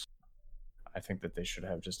versa. I think that they should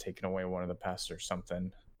have just taken away one of the pests or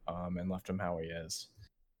something, and left him how he is.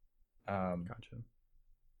 Gotcha.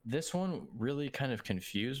 This one really kind of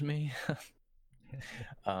confused me.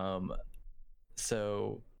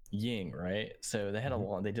 So Ying, right? So they had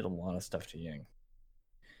they did a lot of stuff to Ying.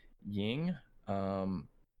 Ying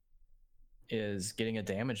is getting a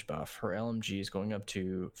damage buff. Her LMG is going up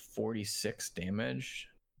to 46 damage,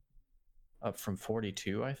 up from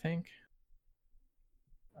 42, I think.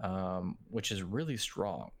 Which is really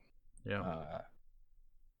strong. Yeah.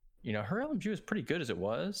 You know, her LMG was pretty good as it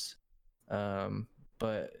was.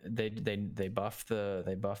 But they buffed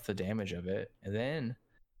the damage of it, and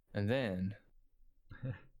then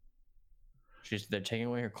they're taking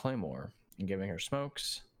away her claymore and giving her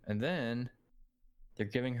smokes, and then they're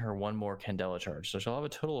giving her one more Candela charge, so she'll have a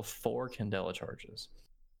total of 4 Candela charges.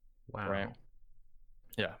 Wow. Right?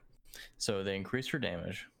 Yeah. So they increased her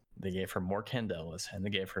damage, they gave her more Candelas, and they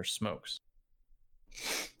gave her smokes.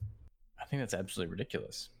 I think that's absolutely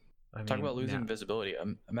ridiculous. Talk about losing visibility.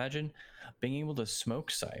 Imagine being able to smoke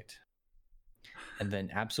sight and then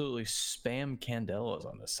absolutely spam Candelas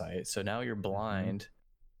on the site. So now you're blind,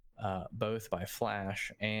 both by flash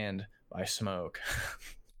and by smoke.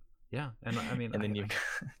 Yeah, and I mean, and then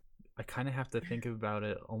I kind of have to think about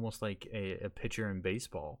it almost like a pitcher in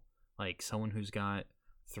baseball, like someone who's got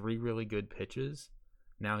 3 really good pitches.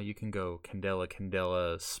 Now you can go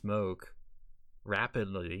Candela, smoke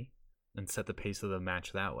rapidly and set the pace of the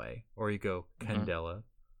match that way. Or you go Candela,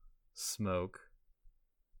 smoke,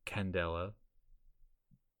 Candela,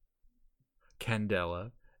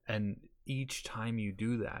 and each time you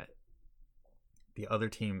do that, the other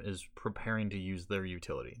team is preparing to use their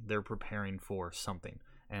utility. They're preparing for something.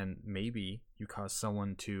 And maybe you cause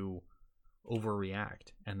someone to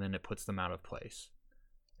overreact, and then it puts them out of place.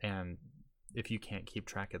 And if you can't keep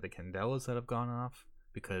track of the Candelas that have gone off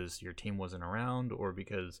because your team wasn't around, or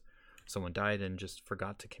because someone died and just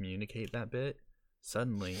forgot to communicate that bit,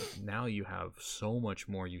 suddenly now you have so much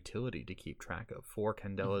more utility to keep track of. 4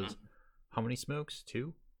 Candelas. How many smokes?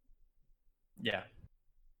 2? Yeah.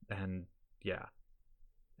 And yeah.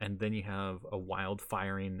 And then you have a wild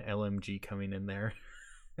firing LMG coming in there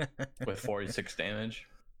with 46 damage.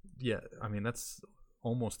 Yeah, I mean, that's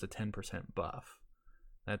almost a 10% buff.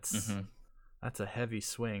 That's a heavy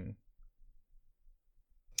swing.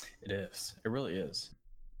 It is. It really is.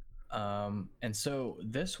 And so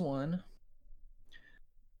this next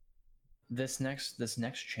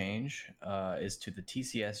change is to the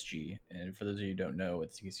TCSG. And for those of you who don't know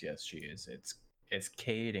what TCSG is, it's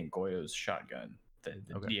Cade and Goyo's shotgun, the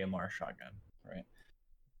DMR shotgun, right?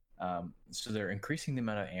 So they're increasing the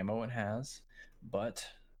amount of ammo it has, but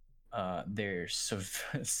they're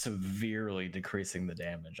severely decreasing the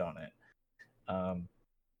damage on it.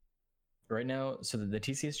 Right now, so the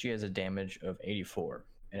TCSG has a damage of 84,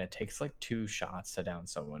 and it takes like 2 shots to down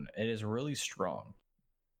someone. It is really strong,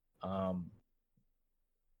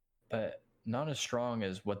 but not as strong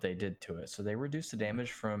as what they did to it. So they reduced the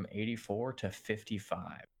damage from 84 to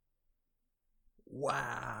 55.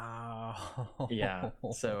 Wow. Yeah.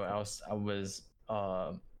 So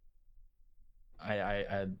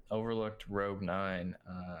I overlooked Rogue 9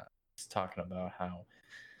 talking about how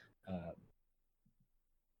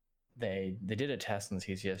they did a test on the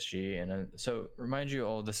TCSG, and so remind you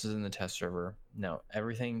all, this is in the test server. Now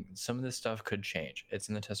some of this stuff could change. It's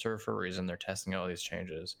in the test server for a reason. They're testing all these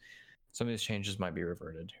changes. Some of these changes might be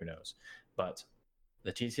reverted, who knows. But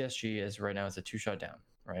the TCSG is right now, it's a 2-shot down,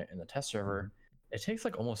 right? In the test server, it takes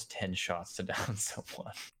like almost 10 shots to down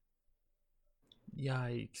someone.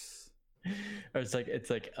 Yikes. Or it's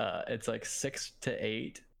like 6 to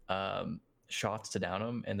 8 shots to down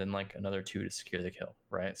them, and then like another 2 to secure the kill,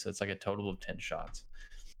 right? So it's like a total of 10 shots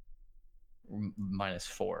minus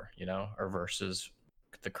 4, or versus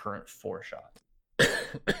the current 4 shots.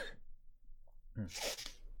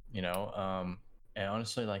 And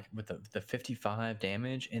honestly, like with the 55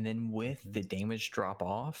 damage, and then with the damage drop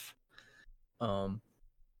off,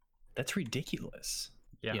 that's ridiculous.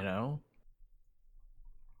 Yeah.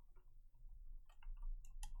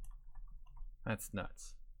 That's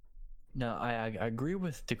nuts. No, I agree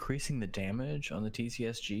with decreasing the damage on the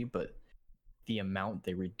TCSG, but the amount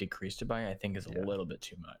they decreased it by, I think, is a little bit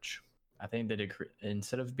too much. I think they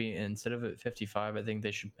instead of at 55, I think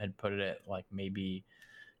they should had put it at like maybe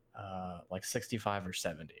like 65 or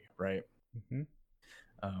 70, right?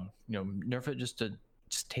 Nerf it just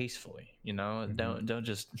tastefully, don't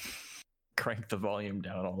just crank the volume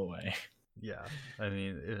down all the way. Yeah, I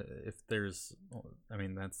mean,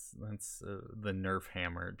 that's the Nerf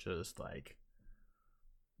hammer just like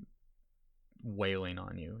wailing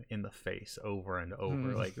on you in the face over and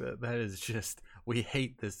over. Like that is just, we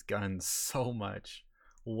hate this gun so much.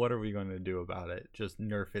 What are we going to do about it? Just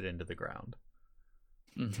nerf it into the ground.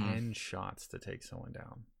 10 shots to take someone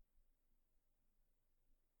down.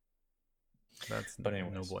 That's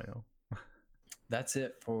no bueno. That's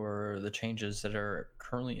it for the changes that are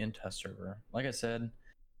currently in test server. Like I said,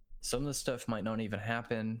 some of the stuff might not even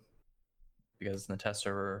happen because in the test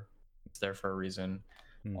server, it's there for a reason,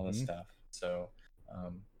 all this stuff. So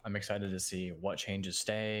I'm excited to see what changes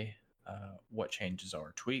stay, what changes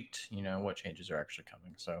are tweaked, what changes are actually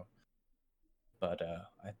coming. So, but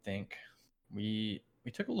I think we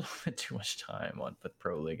took a little bit too much time on with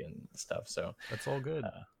Pro League and stuff. So that's all good.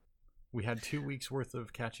 We had 2 weeks worth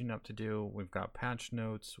of catching up to do. We've got patch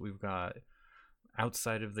notes. We've got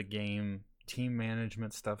outside of the game team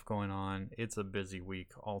management stuff going on. It's a busy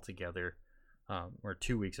week altogether, or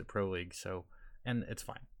 2 weeks at Pro League. So, and it's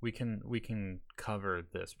fine. We can cover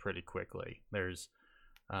this pretty quickly.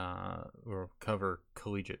 We'll cover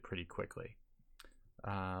collegiate pretty quickly.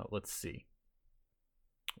 Let's see.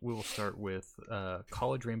 We will start with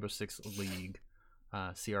College Rainbow Six League,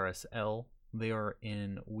 CRSL. They are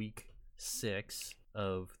in week 6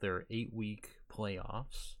 of their 8-week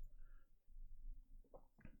playoffs,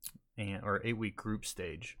 or 8-week group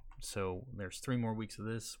stage. So there's 3 more weeks of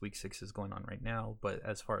this. Week 6 is going on right now. But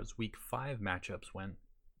as far as week 5 matchups went,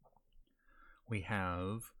 we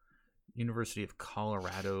have University of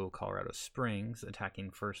Colorado Springs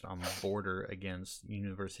attacking first on the border against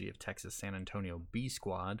University of Texas San Antonio B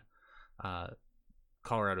Squad.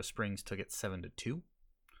 Colorado Springs took it 7-2.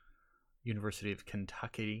 University of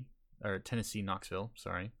Tennessee Knoxville,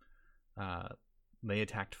 they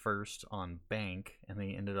attacked first on Bank, and they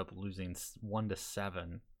ended up losing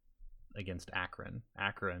 1-7 against Akron.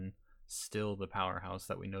 Akron, still the powerhouse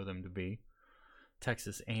that we know them to be.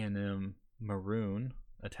 Texas A&M Maroon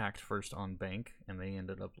attacked first on Bank, and they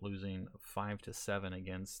ended up losing 5-7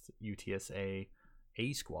 against UTSA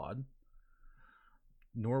A Squad.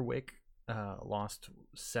 Norwich lost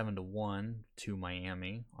 7-1 to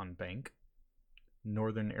Miami on Bank.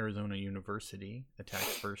 Northern Arizona University attacked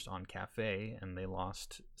first on Cafe, and they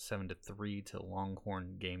lost 7-3 to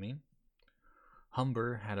Longhorn Gaming.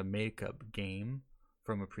 Humber had a makeup game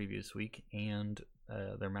from a previous week, and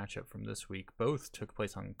their matchup from this week both took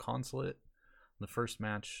place on Consulate. The first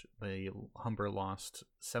match, the Humber lost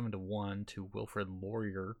 7-1 to Wilfrid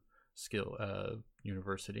Laurier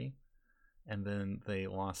University, and then they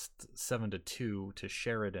lost 7-2 to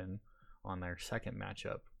Sheridan on their second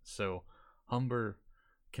matchup. So Humber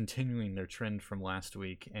continuing their trend from last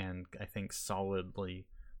week, and I think solidly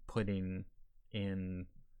putting in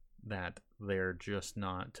that they're just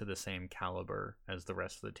not to the same caliber as the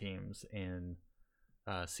rest of the teams in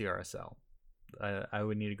CRSL. I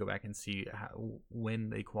would need to go back and see when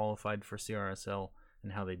they qualified for CRSL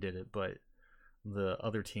and how they did it, but the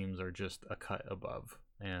other teams are just a cut above.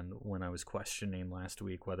 And when I was questioning last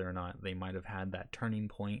week whether or not they might have had that turning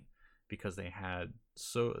point because they had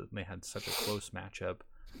such a close matchup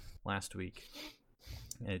last week,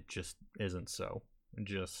 it just isn't so. It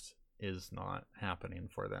just is not happening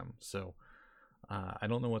for them. So I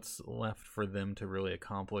don't know what's left for them to really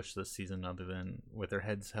accomplish this season other than with their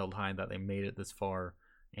heads held high that they made it this far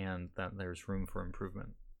and that there's room for improvement.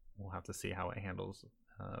 We'll have to see how it handles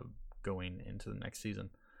going into the next season.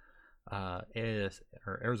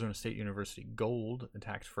 Arizona State University Gold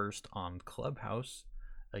attacked first on Clubhouse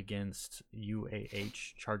against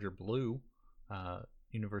UAH Charger Blue,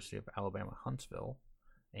 University of Alabama Huntsville,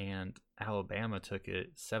 and Alabama took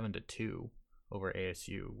it 7-2 over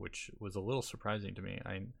ASU, which was a little surprising to me.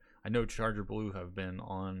 I know Charger Blue have been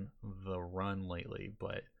on the run lately,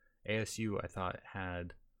 but ASU I thought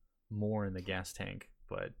had more in the gas tank,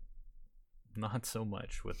 but not so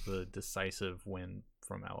much with the decisive win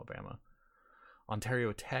from Alabama.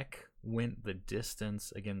 Ontario Tech went the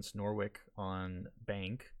distance against Norwich on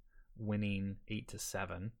Bank, winning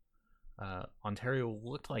 8-7. Ontario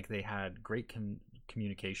looked like they had great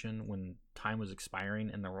communication when time was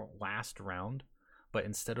expiring in the last round, but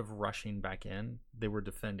instead of rushing back in, they were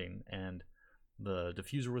defending, and the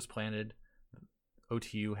diffuser was planted.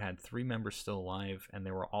 OTU had 3 members still alive, and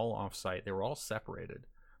they were all off-site. They were all separated,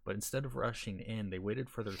 but instead of rushing in, they waited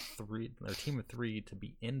for their team of 3 to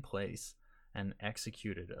be in place and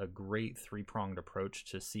executed a great 3-pronged approach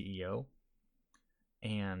to CEO.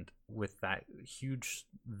 And with that huge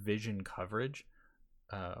vision coverage,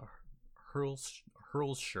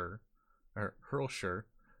 Hurlsher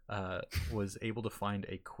was able to find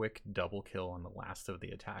a quick double kill on the last of the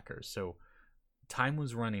attackers. So time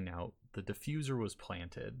was running out. The diffuser was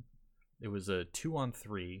planted. It was a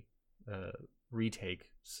 2-on-3 retake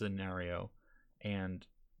scenario, and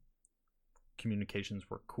communications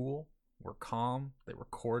were cool, were calm, they were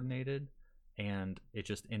coordinated, and it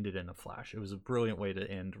just ended in a flash. It was a brilliant way to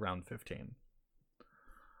end round 15.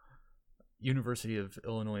 University of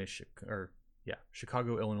Illinois,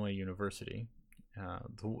 Chicago, Illinois University,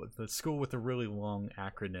 the school with a really long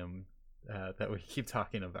acronym that we keep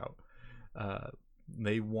talking about.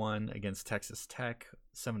 They won against Texas Tech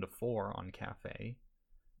 7-4 on Cafe.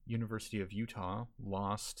 University of Utah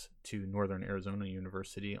lost to Northern Arizona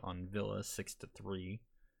University on Villa 6-3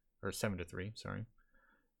 or 7-3. Sorry.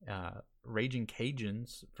 Raging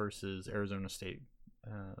Cajuns versus Arizona State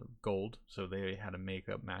Gold, so they had a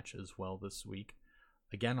makeup match as well this week,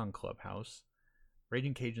 again on Clubhouse.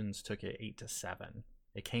 Raging Cajuns took it 8-7.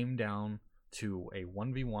 It came down to a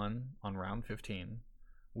 1v1 on round 15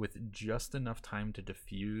 with just enough time to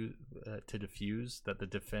defuse that the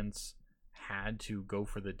defense had to go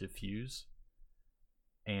for the defuse,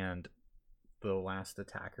 and the last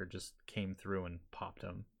attacker just came through and popped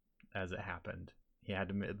him as it happened.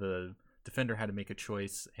 The defender had to make a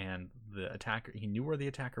choice, and the attacker, he knew where the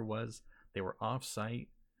attacker was. They were off site.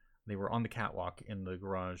 They were on the catwalk in the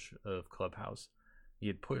garage of Clubhouse.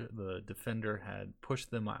 The defender had pushed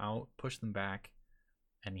them out, pushed them back,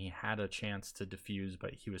 and he had a chance to defuse,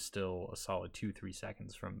 but he was still a solid 2-3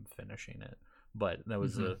 seconds from finishing it. But that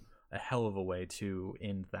was a hell of a way to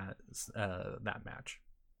end that match.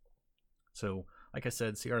 So, like I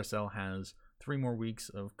said, CRSL has 3 more weeks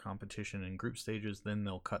of competition in group stages. Then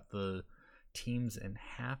they'll cut the teams in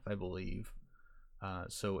half, I believe.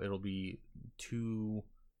 So it'll be two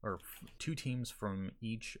teams from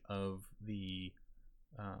each of the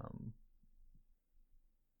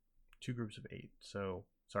 2 groups of 8. So,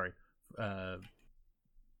 sorry,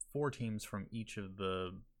 4 teams from each of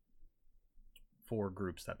the 4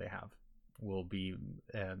 groups that they have will be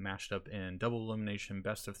matched up in double elimination,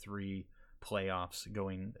 best of 3 playoffs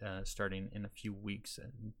going starting in a few weeks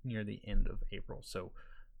near the end of April. So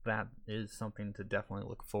that is something to definitely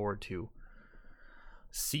look forward to.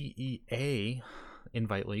 CEA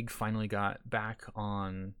Invite League finally got back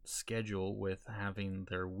on schedule with having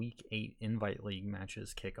their Week 8 Invite League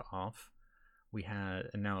matches kick off.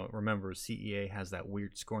 And now remember, CEA has that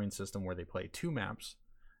weird scoring system where they play 2 maps,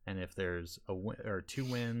 and if there's 2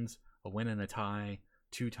 wins, a win and a tie,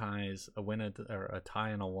 2 ties, or a tie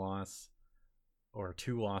and a loss, or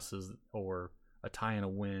 2 losses, or a tie and a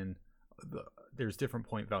win, there's different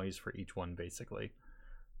point values for each one, basically.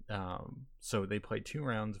 So they played 2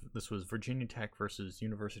 rounds. This was Virginia Tech versus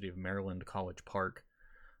University of Maryland College Park.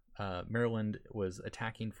 Maryland was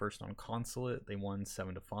attacking first on Consulate. They won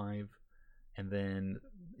 7-5, and then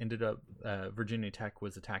ended up Virginia Tech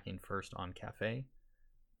was attacking first on Cafe,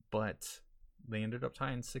 but they ended up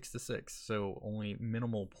tying 6-6. So only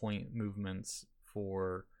minimal point movements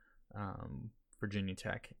for Virginia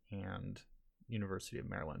Tech and University of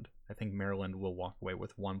Maryland. I think Maryland will walk away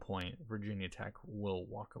with 1 point. Virginia Tech will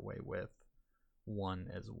walk away with 1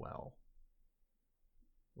 as well.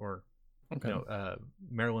 Or okay. No,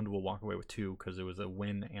 Maryland will walk away with 2 because it was a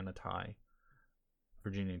win and a tie.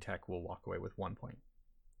 Virginia Tech will walk away with 1 point.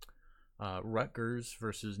 Rutgers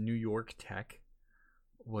versus New York Tech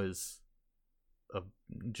was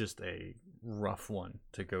just a rough one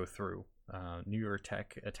to go through. New York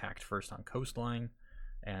Tech attacked first on Coastline,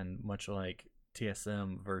 and much like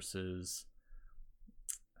TSM versus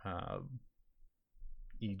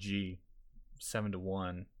EG,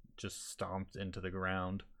 7-1, just stomped into the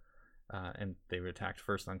ground, and they were attacked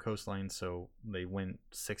first on Coastline, so they went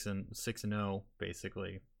 6-0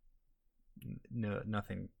 basically.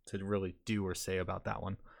 Nothing to really do or say about that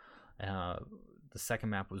one. The second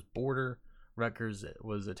map was Border. Rutgers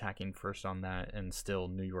was attacking first on that, and still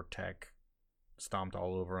New York Tech stomped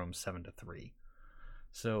all over them 7-3.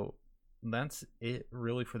 So that's it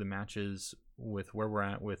really for the matches with where we're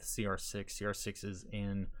at with CR6. CR6 is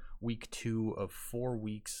in week 2 of 4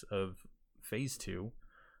 weeks of phase 2,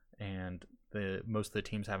 and most of the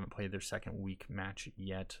teams haven't played their second week match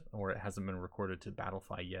yet, or it hasn't been recorded to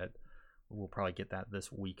Battlefy yet. We'll probably get that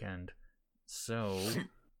this weekend. So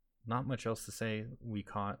not much else to say. We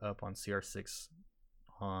caught up on CR6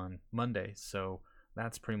 on Monday, so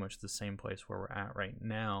that's pretty much the same place where we're at right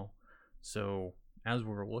now. So as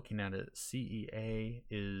we're looking at it, CEA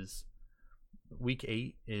is week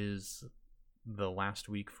 8 is the last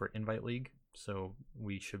week for Invite League, so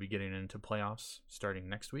we should be getting into playoffs starting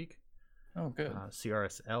next week. Oh, good.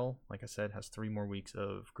 CRSL, like I said, has 3 more weeks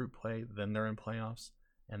of group play, then they're in playoffs,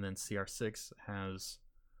 and then CR6 has,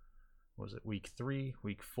 week 3,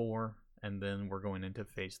 week 4, and then we're going into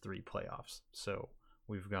phase 3 playoffs. So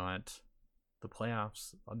we've got the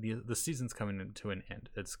playoffs. The season's coming into an end.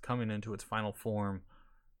 It's coming into its final form.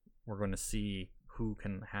 We're going to see who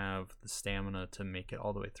can have the stamina to make it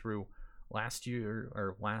all the way through. last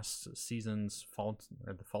season's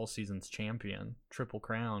fall season's champion, Triple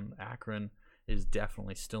Crown, Akron, is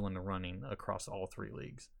definitely still in the running across all 3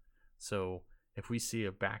 leagues. So if we see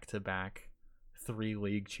a back-to-back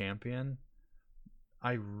 3-league champion,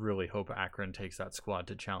 I really hope Akron takes that squad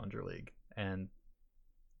to Challenger League and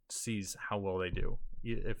sees how well they do.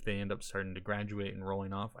 If they end up starting to graduate and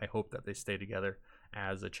rolling off, I hope that they stay together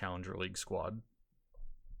as a Challenger League squad.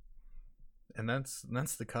 And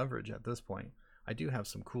that's the coverage at this point. I do have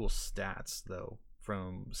some cool stats though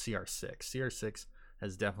from CR6. CR6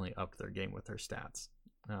 has definitely upped their game with their stats.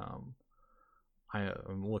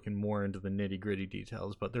 I'm looking more into the nitty gritty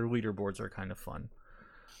details, but their leaderboards are kind of fun.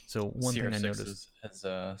 So one thing I noticed has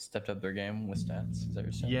stepped up their game with stats. Is that what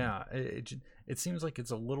you're saying? Yeah, it seems like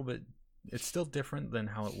it's a little bit. It's still different than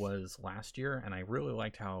how it was last year, and I really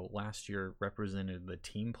liked how last year represented the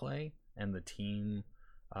team play and the team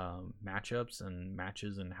matchups and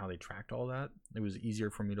matches and how they tracked all that. It was easier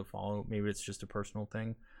for me to follow. Maybe it's just a personal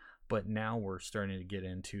thing, but now we're starting to get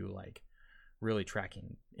into like really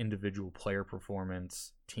tracking individual player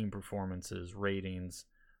performance, team performances, ratings,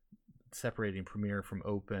 separating Premier from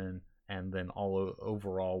Open, and then all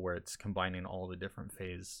overall where it's combining all the different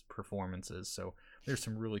phase performances. So there's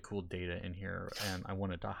some really cool data in here, and I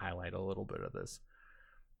wanted to highlight a little bit of this.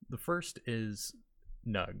 The first is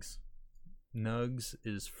Nugs. Nugs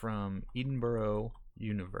is from Edinburgh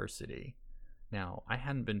University. Now, I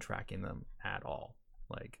hadn't been tracking them at all.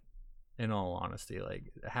 Like, in all honesty,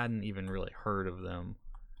 like, I hadn't even really heard of them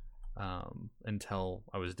until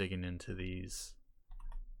I was digging into these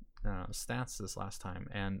stats this last time,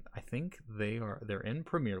 and I think they're in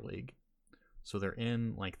Premier League, so they're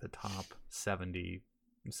in like the top 70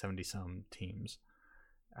 some teams.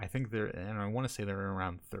 I think and I want to say they're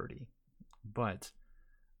around 30, but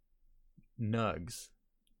Nugs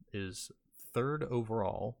is 3rd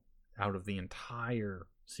overall out of the entire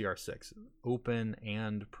CR6 Open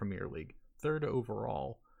and Premier League. 3rd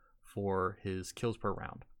overall for his kills per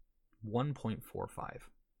round, 1.45.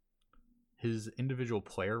 His individual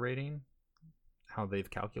player rating, how they've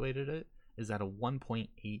calculated it, is at a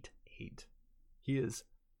 1.88. He is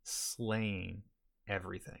slaying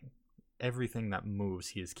everything. Everything that moves,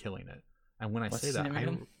 he is killing it. And when I say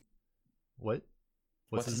that, what?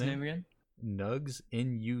 What's his name again? Nugs,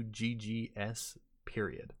 Nuggs,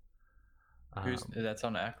 period. That's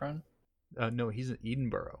on Akron? No, he's in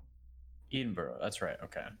Edinburgh. Edinburgh, that's right.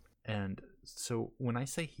 Okay. And so when I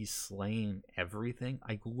say he's slaying everything,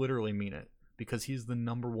 I literally mean it, because he's the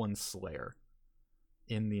 #1 slayer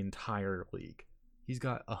in the entire league. He's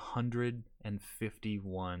got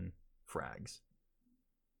 151 frags.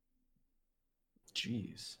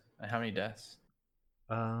 Jeez. How many deaths?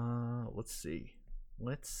 Let's see.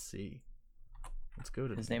 Let's go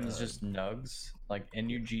to his name is just Nugs, like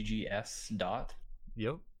Nuggs dot.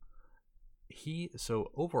 Yep.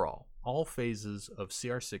 So overall, all phases of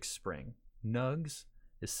CR6 Spring, Nugs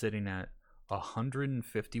is sitting at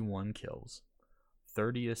 151 kills,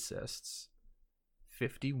 30 assists,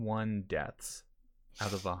 51 deaths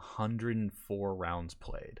out of 104 rounds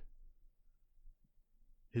played.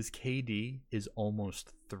 His KD is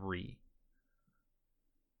almost 3.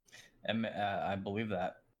 I believe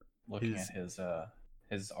that. Looking at his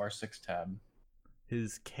R6 tab,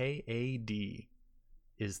 his KAD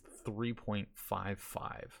is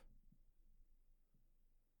 3.55.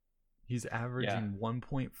 He's averaging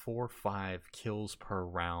 1.45 kills per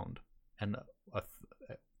round, and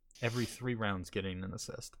every 3 rounds getting an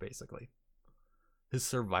assist, basically. His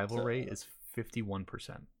survival rate is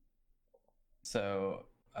 51%. So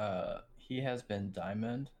he has been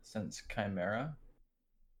Diamond since Chimera.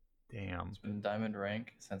 Damn. He's been Diamond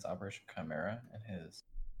rank since Operation Chimera, and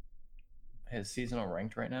his seasonal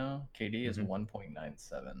ranked right now, KD is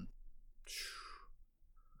 1.97.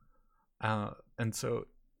 And so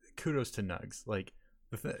kudos to Nugs. Like,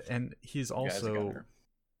 and he's also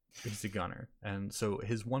he's a gunner, and so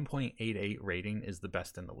his 1.88 rating is the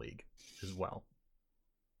best in the league as well.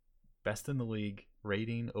 Best in the league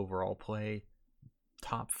rating, overall play,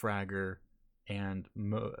 top fragger, and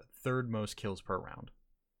 3rd most kills per round.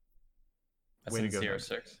 That's in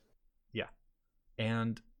CR6. Yeah,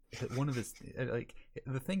 and one of his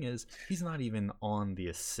the thing is, he's not even on the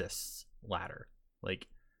assists ladder. Like,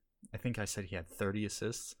 I think I said he had 30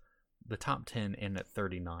 assists. The top 10 in at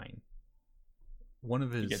 39. One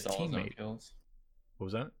of his teammates. What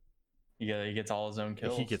was that? Yeah, he gets all his own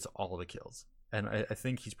kills. He gets all the kills, and I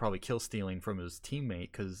think he's probably kill stealing from his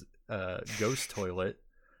teammate, because Ghost Toilet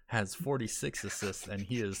has 46 assists and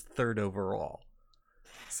he is 3rd overall.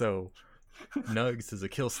 So Nugs is a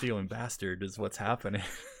kill stealing bastard, is what's happening.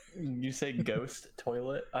 You say ghost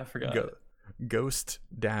toilet? I forgot. Ghost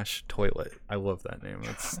dash toilet. I love that name.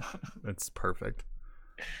 That's perfect.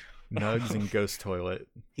 Nugs and Ghost Toilet.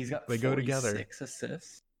 He's got they go together. 46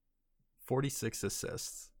 assists. 46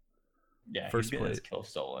 assists. Yeah, first he's getting his kill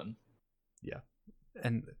stolen. Yeah,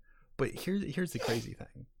 but here's the crazy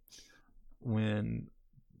thing.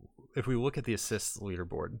 If we look at the assists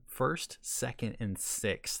leaderboard, first, second, and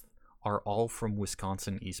sixth are all from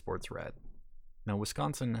Wisconsin Esports Red. Now,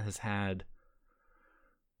 Wisconsin has had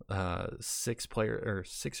six or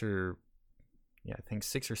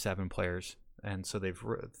seven players, and so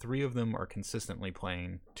three of them are consistently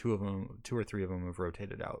playing. Two or three of them have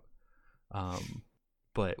rotated out.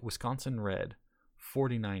 But Wisconsin Red,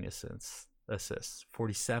 49 assists,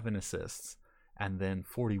 47 assists, and then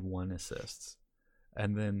 41 assists.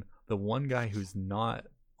 And then the one guy who's not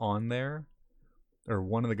on there, or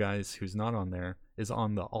one of the guys who's not on there, is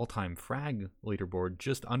on the all-time frag leaderboard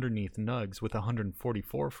just underneath Nugs with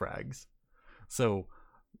 144 frags. So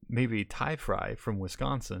maybe Ty Fry from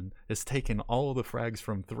Wisconsin has taken all of the frags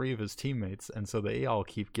from three of his teammates, and so they all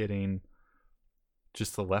keep getting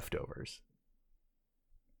just the leftovers.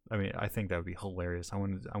 I mean, I think that would be hilarious. I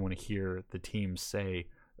want to hear the team say,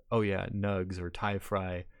 "Oh yeah, Nugs or Ty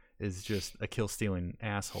Fry is just a kill-stealing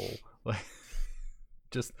asshole." Like,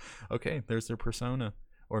 just okay. There's their persona.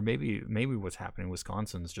 Or maybe what's happening,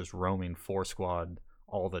 Wisconsin's just roaming 4-squad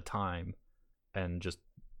all the time, and just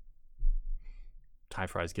Ty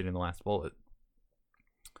Fry's getting the last bullet.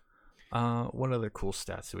 What other cool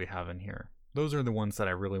stats do we have in here? Those are the ones that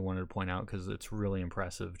I really wanted to point out because it's really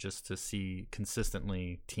impressive just to see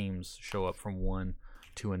consistently teams show up from one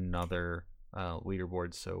to another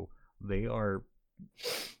leaderboard. So they are,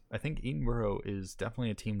 I think Edinburgh is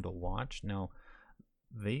definitely a team to watch. Now,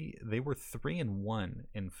 they were 3-1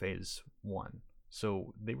 in phase 1,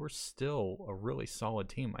 so they were still a really solid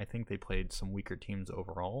team. I think they played some weaker teams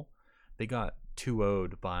overall. They got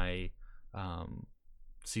 2-0'd by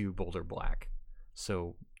CU Boulder Black.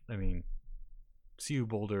 So I mean, CU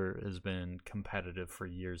Boulder has been competitive for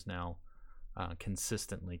years now,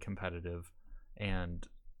 consistently competitive, and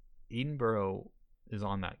Edinburgh is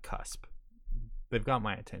on that cusp. They've got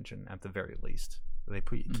my attention at the very least. They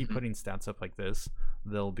keep putting stats up like this,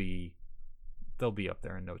 they'll be up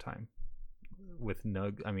there in no time. With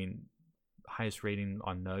Nug, I mean, highest rating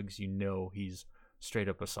on Nugs, you know he's straight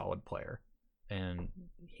up a solid player, and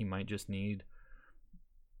he might just need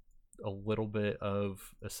a little bit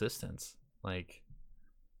of assistance. Like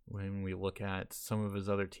when we look at some of his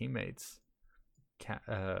other teammates,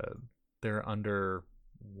 they're under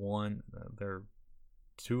one. They're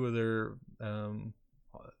two of their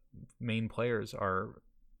main players are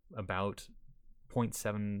about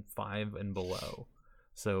 0.75 and below,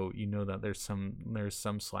 so you know that there's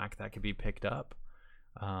some slack that could be picked up,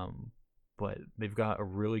 but they've got a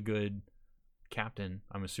really good captain.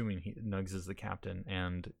 I'm assuming Nugs is the captain,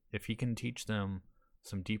 and if he can teach them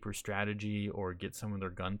some deeper strategy or get some of their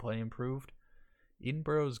gunplay improved,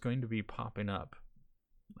 Edinburgh is going to be popping up,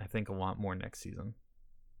 I think, a lot more next season.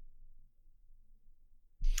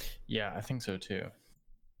 Yeah, I think so too.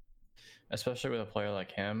 Especially with a player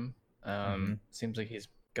like him, seems like he's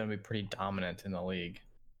going to be pretty dominant in the league.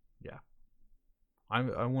 Yeah.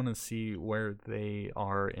 I want to see where they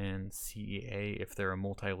are in CEA, if they're a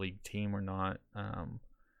multi-league team or not.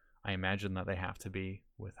 I imagine that they have to be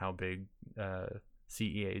with how big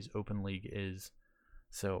CEA's open league is.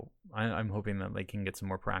 So I'm hoping that they can get some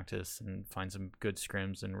more practice and find some good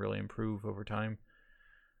scrims and really improve over time.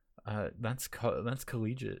 That's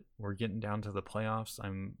collegiate. We're getting down to the playoffs.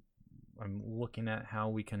 I'm looking at how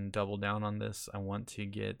we can double down on this. I want to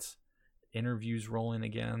get interviews rolling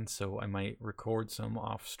again, so I might record some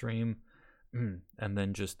off stream and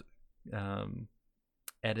then just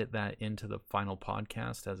edit that into the final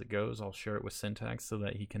podcast as it goes. I'll share it with Syntax so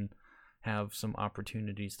that he can have some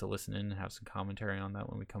opportunities to listen in and have some commentary on that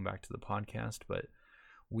when we come back to the podcast. But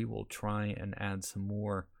we will try and add some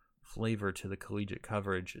more flavor to the collegiate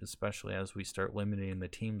coverage, especially as we start limiting the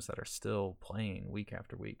teams that are still playing week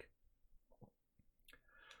after week.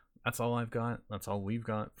 That's all I've got. That's all we've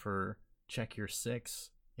got for Check Your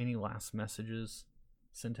Six. Any last messages,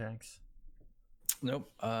 Syntax?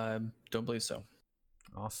 Nope. Don't believe so.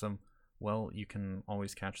 Awesome. Well, you can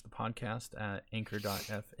always catch the podcast at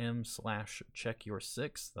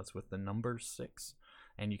anchor.fm/checkyour6. That's with the number 6.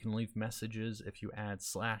 And you can leave messages if you add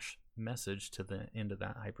 /message to the end of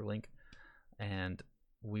that hyperlink. And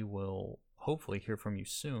we will hopefully hear from you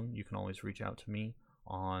soon. You can always reach out to me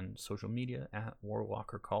on social media at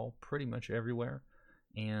WarwalkerCall, pretty much everywhere.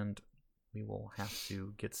 And we will have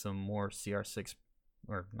to get some more CR6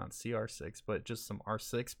 or not CR6, but just some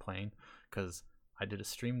R6 playing, because I did a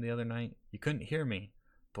stream the other night. You couldn't hear me,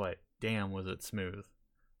 but damn, was it smooth.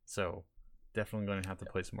 So definitely going to have to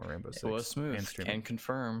play some more Rainbow Six. It was smooth. Can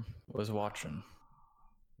confirm. Was watching.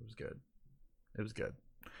 It was good. It was good.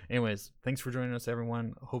 Anyways, thanks for joining us,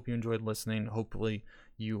 everyone. Hope you enjoyed listening. Hopefully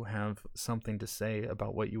you have something to say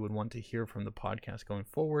about what you would want to hear from the podcast going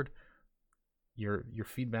forward. Your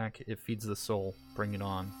feedback, it feeds the soul. Bring it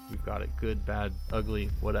on. We've got it. Good, bad, ugly,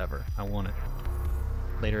 whatever. I want it.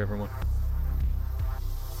 Later, everyone.